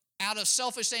love out of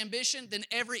selfish ambition, then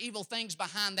every evil thing's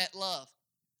behind that love.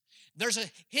 There's a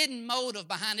hidden motive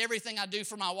behind everything I do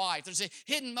for my wife. There's a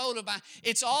hidden motive behind,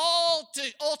 it's all to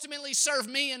ultimately serve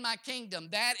me and my kingdom.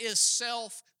 That is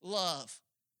self-love.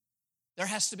 There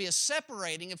has to be a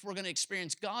separating if we're going to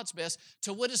experience God's best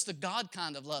to what is the God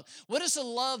kind of love. What is the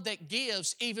love that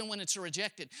gives even when it's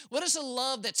rejected? What is the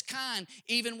love that's kind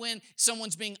even when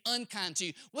someone's being unkind to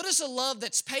you? What is the love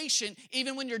that's patient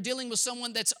even when you're dealing with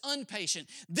someone that's impatient?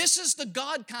 This is the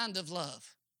God kind of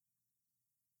love.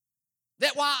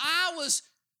 That while I was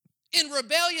in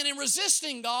rebellion and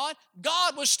resisting God,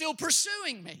 God was still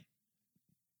pursuing me.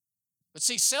 But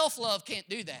see, self-love can't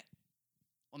do that.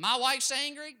 When my wife's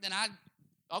angry, then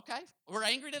okay, we're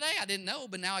angry today. I didn't know,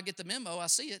 but now I get the memo. I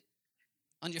see it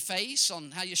on your face,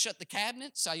 on how you shut the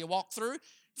cabinets, how you walk through.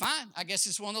 Fine, I guess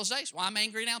it's one of those days. Well, I'm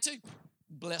angry now too.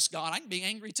 Bless God, I can be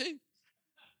angry too.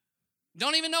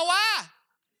 Don't even know why.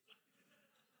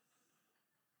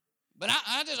 But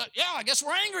I guess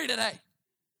we're angry today.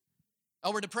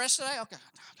 Oh, we're depressed today? Okay.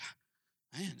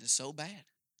 Man, it's so bad.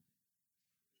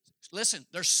 Listen,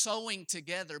 they're sewing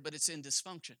together, but it's in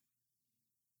dysfunction.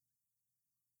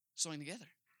 Sewing together.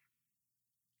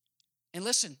 And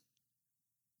listen,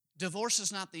 divorce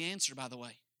is not the answer, by the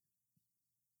way.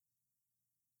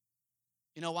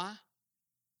 You know why?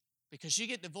 Because you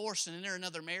get divorced and enter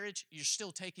another marriage, you're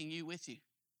still taking you with you.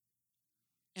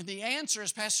 And the answer,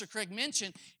 as Pastor Craig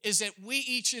mentioned, is that we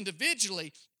each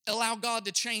individually allow God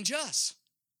to change us,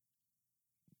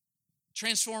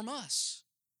 transform us.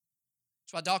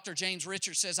 That's why Dr. James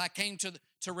Richards says, I came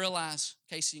to realize,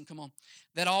 Casey, you can come on,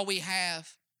 that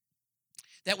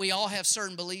we all have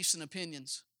certain beliefs and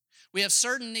opinions. We have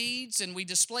certain needs and we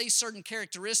display certain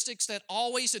characteristics that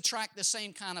always attract the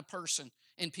same kind of person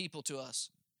and people to us.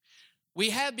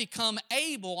 We have become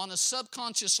able on a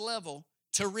subconscious level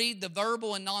to read the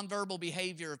verbal and nonverbal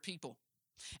behavior of people.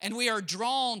 And we are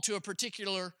drawn to a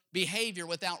particular behavior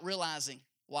without realizing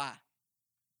why.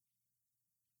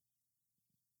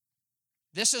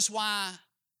 This is why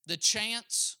the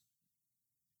chance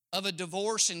of a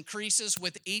divorce increases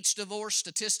with each divorce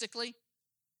statistically,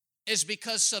 is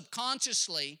because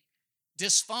subconsciously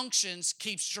dysfunctions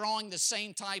keeps drawing the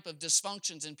same type of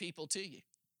dysfunctions in people to you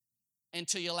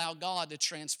until you allow God to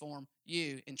transform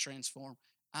you and transform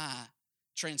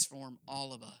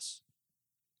all of us.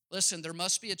 Listen, there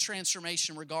must be a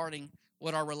transformation regarding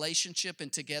what our relationship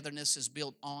and togetherness is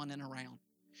built on and around.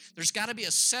 There's got to be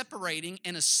a separating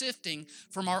and a sifting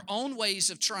from our own ways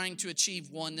of trying to achieve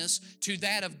oneness to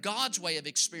that of God's way of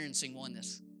experiencing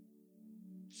oneness.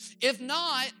 If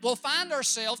not, we'll find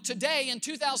ourselves today in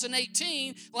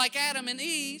 2018 like Adam and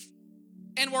Eve,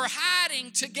 and we're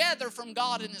hiding together from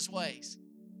God and His ways.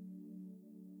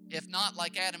 If not,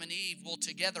 like Adam and Eve, we'll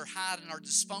together hide in our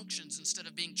dysfunctions instead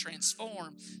of being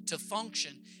transformed to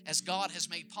function as God has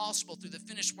made possible through the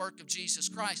finished work of Jesus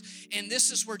Christ. And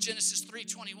this is where Genesis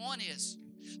 3:21 is.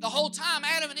 The whole time,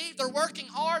 Adam and Eve, they're working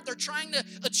hard. They're trying to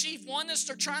achieve oneness.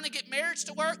 They're trying to get marriage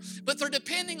to work, but they're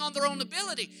depending on their own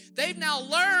ability. They've now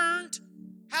learned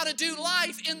how to do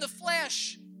life in the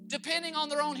flesh, depending on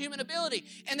their own human ability.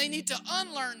 And they need to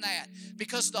unlearn that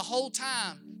because the whole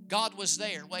time, God was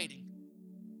there waiting.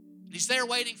 He's there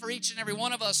waiting for each and every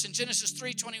one of us. In Genesis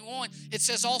 3:21, it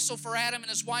says, also for Adam and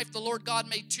his wife, the Lord God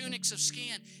made tunics of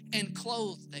skin and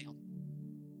clothed them.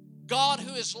 God,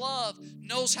 who is love,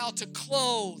 knows how to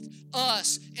clothe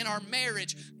us in our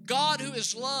marriage. God, who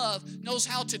is love, knows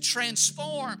how to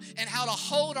transform and how to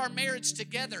hold our marriage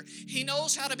together. He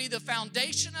knows how to be the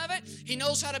foundation of it. He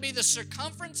knows how to be the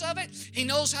circumference of it. He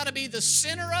knows how to be the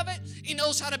center of it. He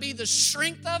knows how to be the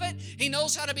strength of it. He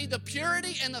knows how to be the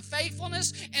purity and the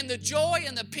faithfulness and the joy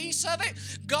and the peace of it.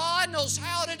 God knows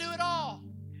how to do it all.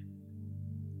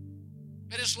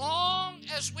 But as long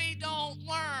as we don't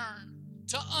learn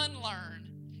to unlearn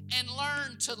and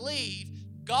learn to leave,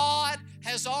 God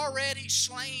has already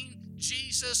slain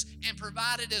Jesus and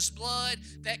provided His blood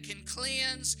that can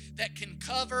cleanse, that can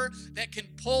cover, that can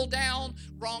pull down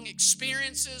wrong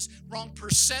experiences, wrong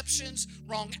perceptions,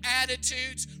 wrong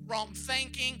attitudes, wrong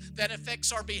thinking that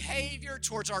affects our behavior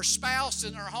towards our spouse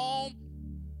and our home.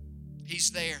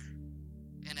 He's there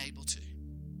and able to.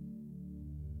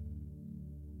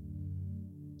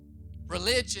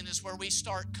 Religion is where we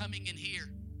start coming in here.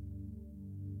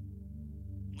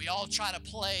 We all try to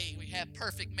play. We have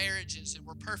perfect marriages and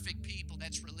we're perfect people.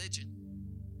 That's religion.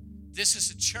 This is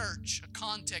a church, a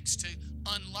context to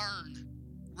unlearn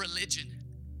religion.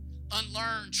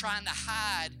 Unlearn trying to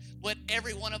hide what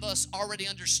every one of us already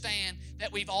understand,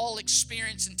 that we've all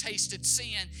experienced and tasted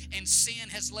sin, and sin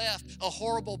has left a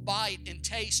horrible bite and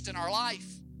taste in our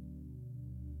life.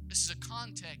 This is a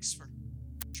context for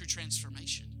true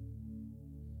transformation.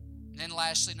 And then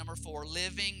lastly, number 4,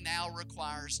 living now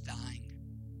requires dying.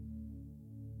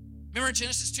 Remember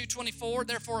Genesis 2:24,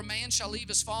 therefore a man shall leave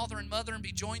his father and mother and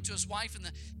be joined to his wife,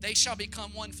 and they shall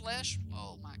become one flesh.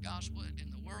 Oh my gosh, what in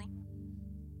the world?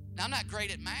 Now I'm not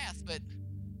great at math, but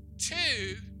 2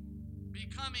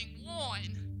 becoming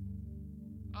 1,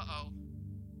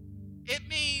 it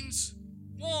means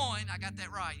 1, I got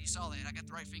that right, you saw that, I got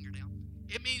the right finger down.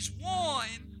 It means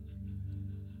 1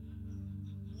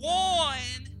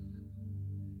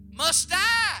 must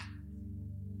die.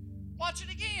 Watch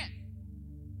it again.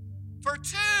 For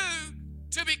 2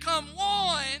 to become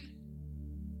 1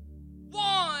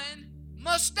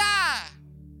 must die.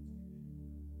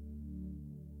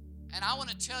 And I want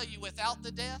to tell you, without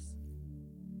the death,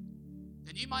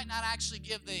 then you might not actually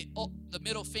give the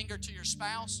middle finger to your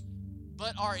spouse,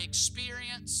 but our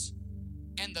experience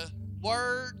and the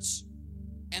words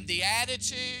and the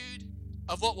attitude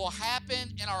of what will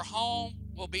happen in our home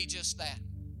will be just that.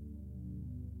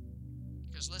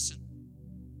 Because listen,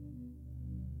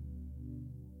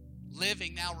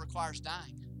 living now requires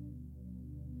dying.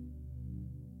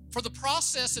 For the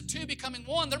process of 2 becoming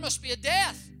 1, there must be a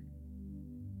death.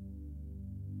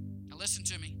 Now listen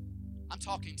to me. I'm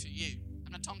talking to you.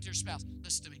 I'm not talking to your spouse.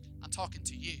 Listen to me. I'm talking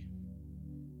to you.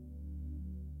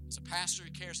 As a pastor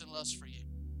who cares and loves for you,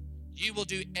 you will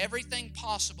do everything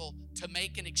possible to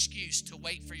make an excuse to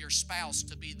wait for your spouse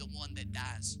to be the one that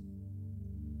dies.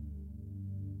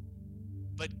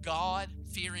 But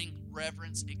God-fearing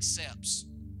reverence accepts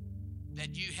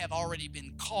that you have already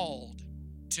been called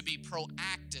to be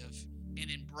proactive in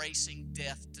embracing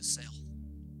death to self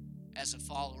as a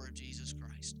follower of Jesus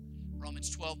Christ.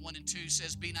 Romans 12, 1 and 2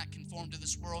 says, be not conformed to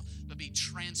this world, but be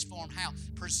transformed. How?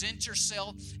 Present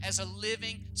yourself as a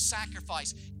living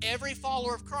sacrifice. Every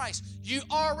follower of Christ, you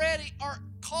already are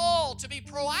called to be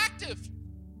proactive,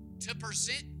 to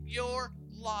present your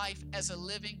life as a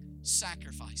living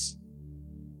sacrifice.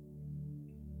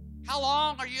 How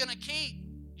long are you going to keep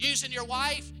using your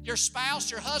wife, your spouse,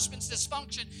 your husband's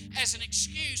dysfunction as an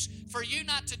excuse for you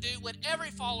not to do what every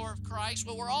follower of Christ,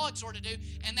 what we're all exhorted to do,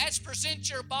 and that's present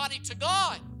your body to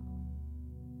God,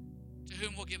 to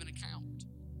whom we'll give an account.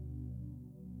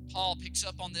 Paul picks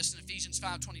up on this in Ephesians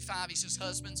 5:25. He says,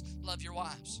 husbands, love your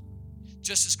wives,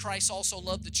 just as Christ also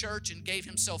loved the church and gave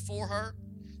himself for her,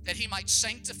 that he might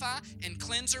sanctify and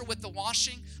cleanse her with the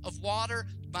washing of water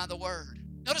by the word.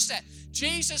 Notice that.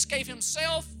 Jesus gave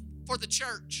himself for the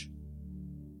church.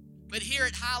 But here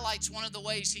it highlights one of the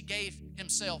ways he gave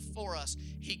himself for us.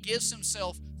 He gives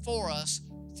himself for us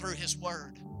through his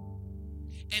word.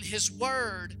 And his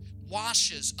word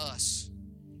washes us.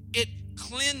 It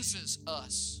cleanses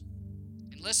us.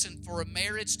 And listen, for a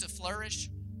marriage to flourish,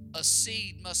 a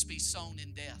seed must be sown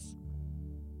in death.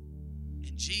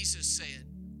 And Jesus said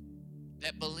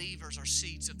that believers are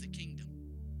seeds of the kingdom.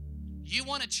 You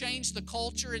want to change the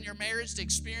culture in your marriage, the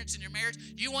experience in your marriage?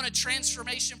 You want a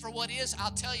transformation for what is?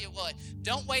 I'll tell you what,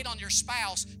 don't wait on your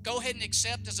spouse. Go ahead and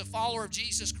accept as a follower of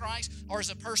Jesus Christ or as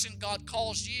a person God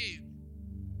calls you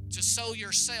to sow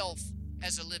yourself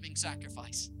as a living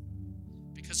sacrifice.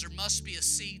 Because there must be a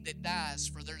seed that dies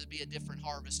for there to be a different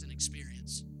harvest and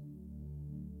experience.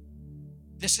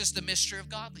 This is the mystery of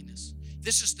godliness.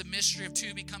 This is the mystery of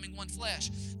two becoming one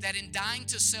flesh. That in dying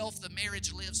to self, the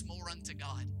marriage lives more unto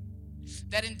God.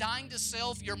 That in dying to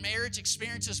self, your marriage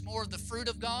experiences more of the fruit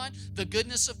of God, the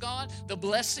goodness of God, the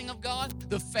blessing of God,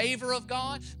 the favor of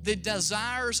God, the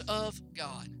desires of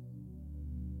God.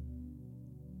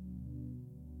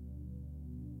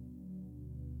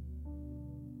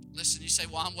 Listen, you say,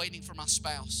 well, I'm waiting for my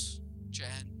spouse,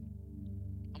 Chad.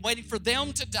 I'm waiting for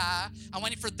them to die. I'm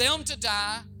waiting for them to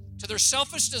die to their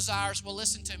selfish desires. Well,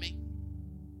 listen to me.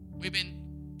 We've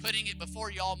been putting it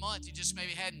before you all month. You just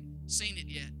maybe hadn't seen it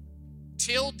yet.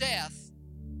 Till death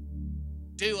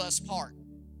do us part.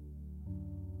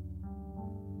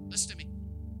 Listen to me.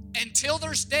 Until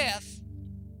there's death,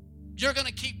 you're going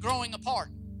to keep growing apart.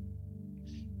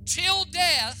 Till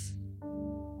death,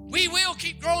 we will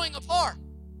keep growing apart.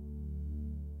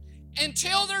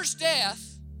 Until there's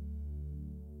death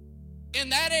in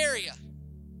that area,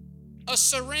 a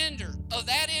surrender of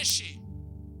that issue,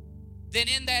 then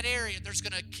in that area, there's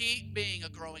going to keep being a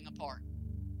growing apart.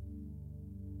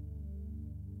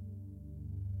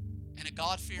 And a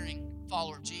God-fearing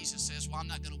follower of Jesus says, well, I'm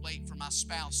not going to wait for my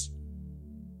spouse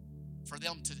for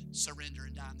them to surrender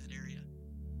and die in that area.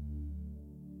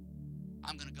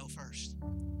 I'm going to go first.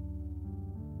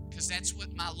 Because that's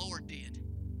what my Lord did.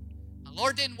 My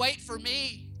Lord didn't wait for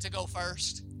me to go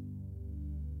first.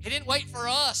 He didn't wait for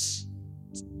us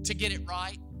to get it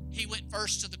right. He went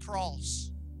first to the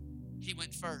cross. He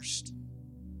went first.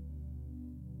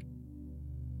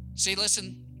 See,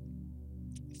 listen,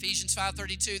 Ephesians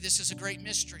 5:32, this is a great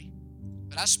mystery,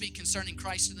 but I speak concerning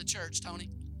Christ and the church,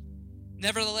 Tony.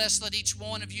 Nevertheless, let each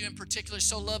one of you in particular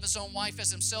so love his own wife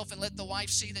as himself, and let the wife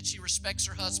see that she respects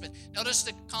her husband. Notice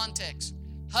the context.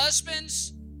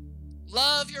 Husbands,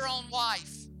 love your own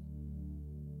wife.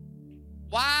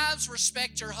 Wives,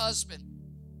 respect your husband.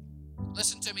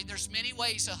 Listen to me, there's many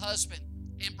ways a husband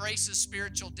embraces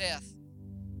spiritual death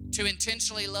to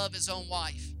intentionally love his own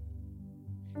wife.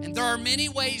 And there are many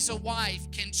ways a wife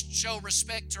can show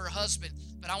respect to her husband,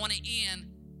 but I want to end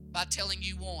by telling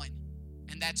you one,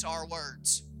 and that's our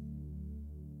words.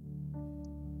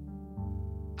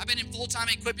 I've been in full-time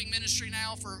equipping ministry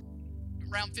now for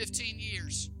around 15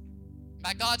 years.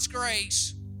 By God's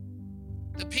grace,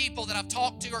 the people that I've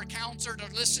talked to or counseled or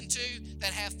listened to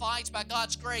that have fights, by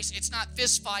God's grace, it's not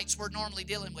fist fights we're normally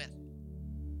dealing with.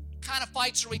 What kind of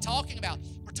fights are we talking about?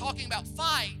 We're talking about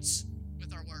fights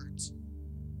with our words.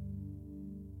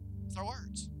 With our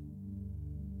words.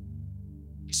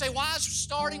 You say, why is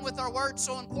starting with our words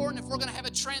so important if we're going to have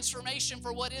a transformation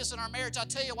for what is in our marriage? I'll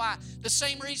tell you why. The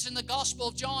same reason the Gospel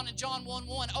of John in John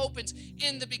 1:1 opens,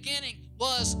 in the beginning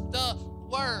was the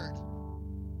Word.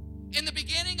 In the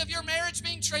beginning of your marriage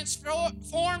being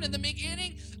transformed, in the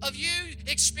beginning of you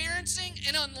experiencing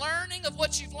an unlearning of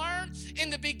what you've learned, in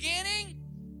the beginning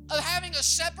of having a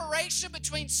separation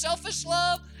between selfish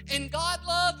love and God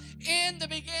love, in the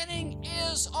beginning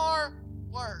is our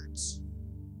words.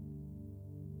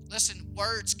 Listen,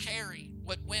 words carry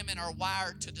what women are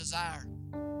wired to desire: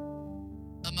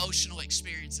 emotional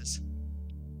experiences.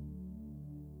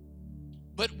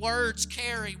 But words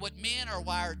carry what men are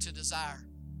wired to desire: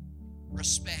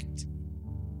 respect.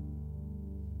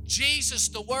 Jesus,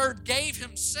 the Word, gave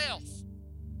Himself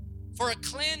for a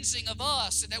cleansing of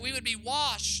us, and that we would be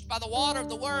washed by the water of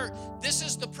the Word. This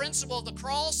is the principle of the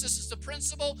cross. This is the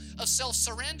principle of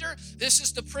self-surrender. This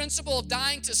is the principle of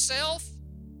dying to self.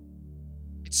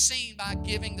 It's seen by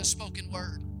giving the spoken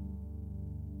word.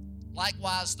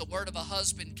 Likewise, the word of a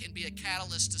husband can be a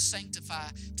catalyst to sanctify,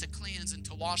 to cleanse, and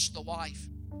to wash the wife.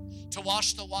 To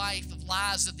wash the wife of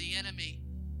lies of the enemy,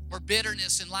 where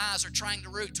bitterness and lies are trying to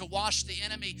root. To wash the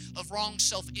enemy of wrong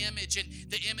self-image and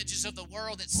the images of the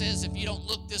world that says if you don't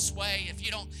look this way, if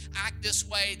you don't act this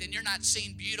way, then you're not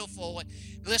seen beautiful. And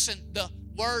listen, the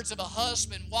words of a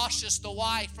husband washes the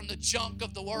wife from the junk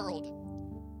of the world,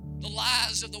 the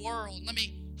lies of the world. Let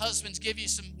me, husbands, give you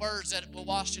some words that will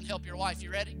wash and help your wife.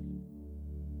 You ready?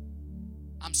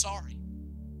 I'm sorry.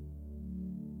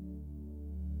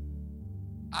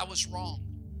 I was wrong.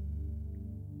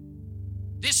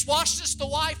 This washes the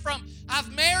wife from,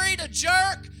 I've married a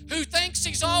jerk who thinks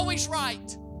he's always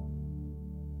right.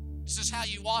 This is how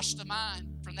you wash the mind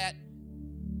from that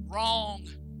wrong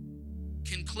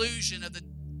conclusion of the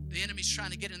enemy's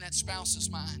trying to get in that spouse's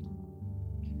mind.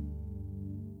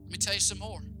 Let me tell you some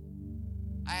more.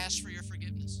 I ask for your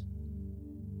forgiveness.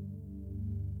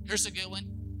 Here's a good one.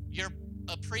 You're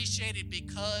appreciated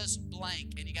because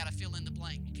blank, and you got to fill in the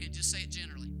blank. You can't just say it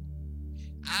generally.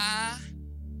 I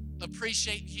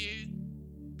appreciate you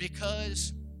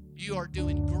because you are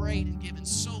doing great and giving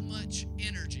so much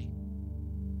energy,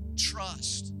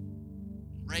 trust,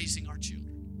 raising our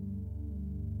children.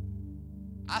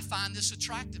 I find this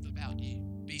attractive about you.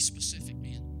 Be specific,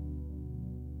 man.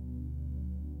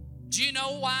 Do you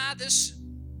know why this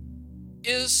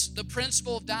is the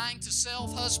principle of dying to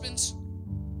self, husbands?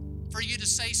 For you to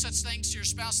say such things to your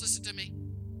spouse, listen to me,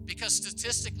 because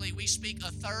statistically we speak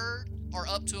a third or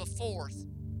up to a fourth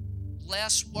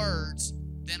less words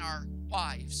than our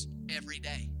wives every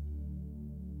day.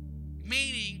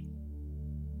 Meaning,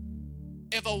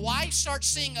 if a wife starts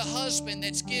seeing a husband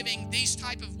that's giving these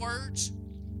type of words,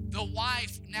 the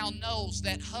wife now knows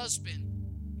that husband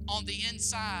on the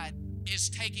inside is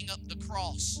taking up the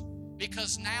cross,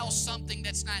 because now something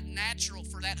that's not natural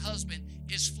for that husband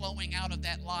is flowing out of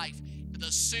that life.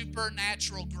 The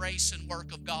supernatural grace and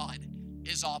work of God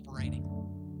is operating.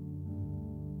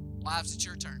 Wives, it's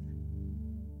your turn.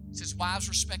 It says, wives,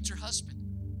 respect your husband.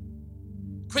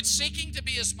 Quit seeking to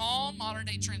be his mom, modern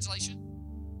day translation.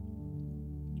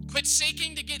 Quit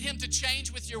seeking to get him to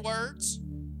change with your words.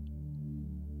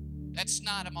 That's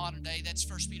not a modern day. That's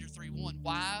 1 Peter 3:1.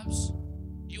 Wives,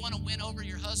 you want to win over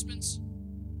your husbands?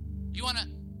 You want to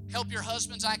help your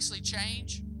husbands actually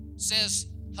change? It says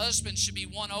husbands should be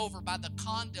won over by the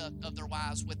conduct of their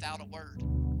wives without a word.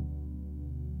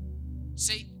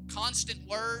 See, constant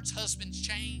words, husbands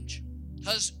change.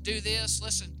 Do this,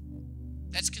 listen,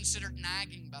 that's considered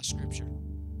nagging by Scripture.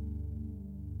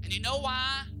 And you know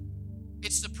why?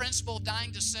 It's the principle of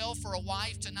dying to self for a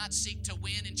wife to not seek to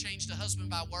win and change the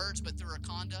husband by words, but through her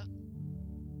conduct,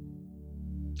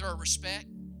 through her respect.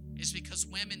 Is because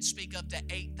women speak up to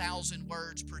 8,000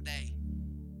 words per day.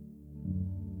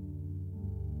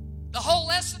 The whole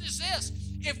lesson is this: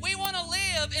 if we want to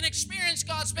live and experience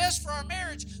God's best for our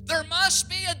marriage, there must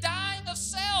be a dying of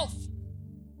self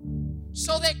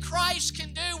so that Christ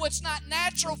can do what's not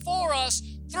natural for us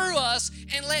through us,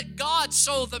 and let God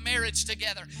sew the marriage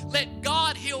together. Let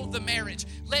God heal the marriage.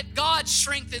 Let God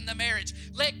strengthen the marriage.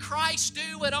 Let Christ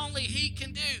do what only He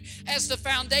can do as the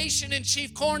foundation and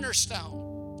chief cornerstone.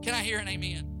 Can I hear an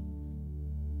amen?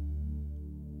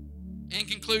 In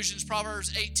conclusions,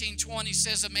 Proverbs 18:20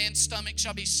 says, a man's stomach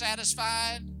shall be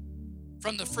satisfied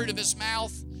from the fruit of his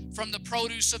mouth, from the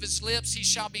produce of his lips he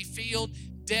shall be filled.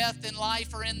 Death and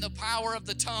life are in the power of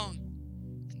the tongue,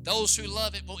 and those who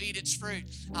love it will eat its fruit.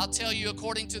 I'll tell you,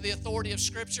 according to the authority of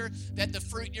Scripture, that the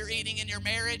fruit you're eating in your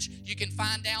marriage, you can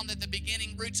find down that the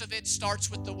beginning roots of it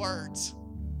starts with the words.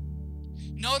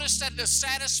 Notice that the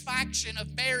satisfaction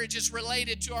of marriage is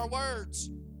related to our words.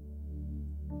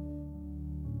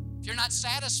 If you're not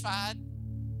satisfied,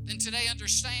 then today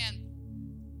understand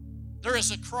there is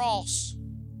a cross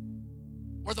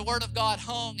where the Word of God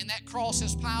hung, and that cross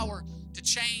has power to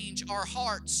change our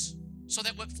hearts so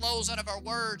that what flows out of our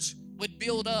words would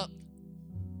build up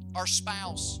our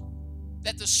spouse.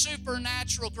 That the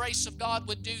supernatural grace of God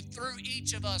would do through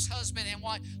each of us, husband and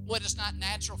wife, what is not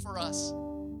natural for us.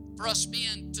 For us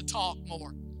men to talk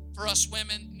more. For us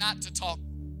women not to talk,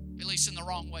 at least in the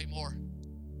wrong way, more.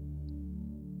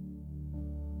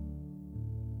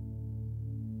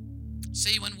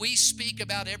 See, when we speak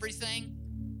about everything,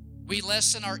 We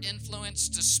lessen our influence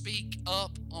to speak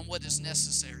up on what is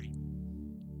necessary.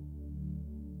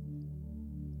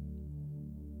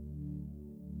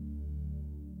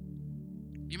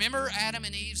 You remember Adam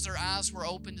and Eve's, their eyes were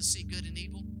open to see good and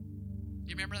evil?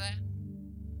 You remember that?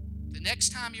 The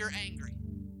next time you're angry,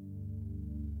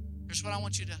 here's what I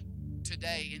want you to,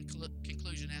 today, in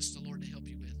conclusion, ask the Lord to help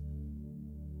you with.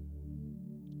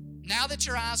 Now that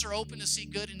your eyes are open to see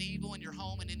good and evil in your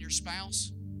home and in your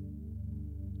spouse,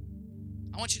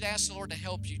 I want you to ask the Lord to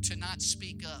help you to not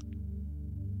speak up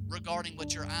regarding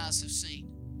what your eyes have seen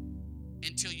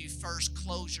until you first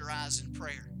close your eyes in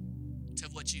prayer to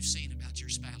what you've seen about your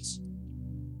spouse.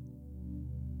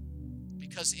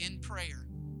 Because in prayer,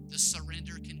 the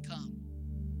surrender can come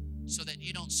so that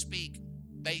you don't speak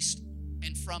based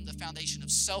and from the foundation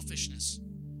of selfishness,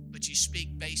 but you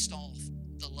speak based off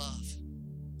the love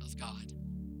of God.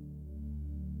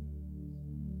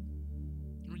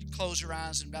 When you close your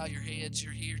eyes and bow your heads,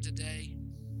 you're here today.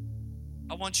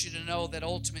 I want you to know that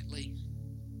ultimately,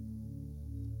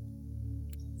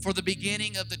 for the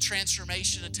beginning of the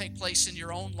transformation to take place in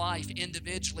your own life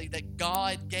individually, that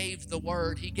God gave the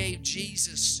Word. He gave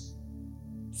Jesus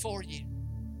for you.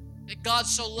 That God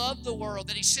so loved the world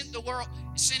that He sent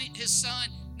His Son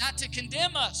not to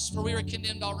condemn us, for we were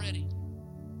condemned already,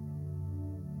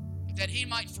 but that He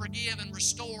might forgive and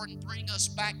restore and bring us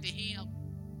back to Him.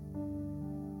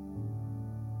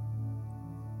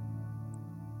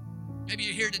 Maybe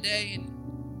you're here today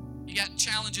and you got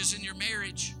challenges in your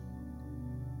marriage.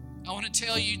 I want to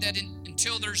tell you that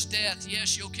until there's death,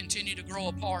 yes, you'll continue to grow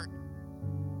apart.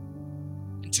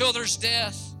 Until there's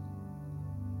death,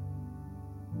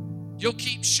 you'll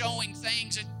keep showing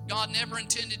things that God never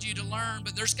intended you to learn,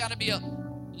 but there's got to be a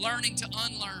learning to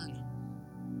unlearn.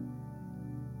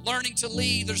 Learning to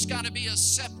leave. There's got to be a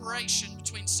separation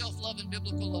between self-love and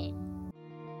biblical love.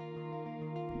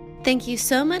 Thank you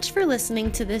so much for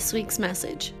listening to this week's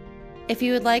message. If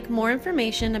you would like more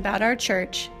information about our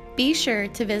church, be sure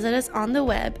to visit us on the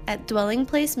web at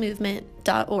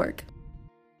dwellingplacemovement.org.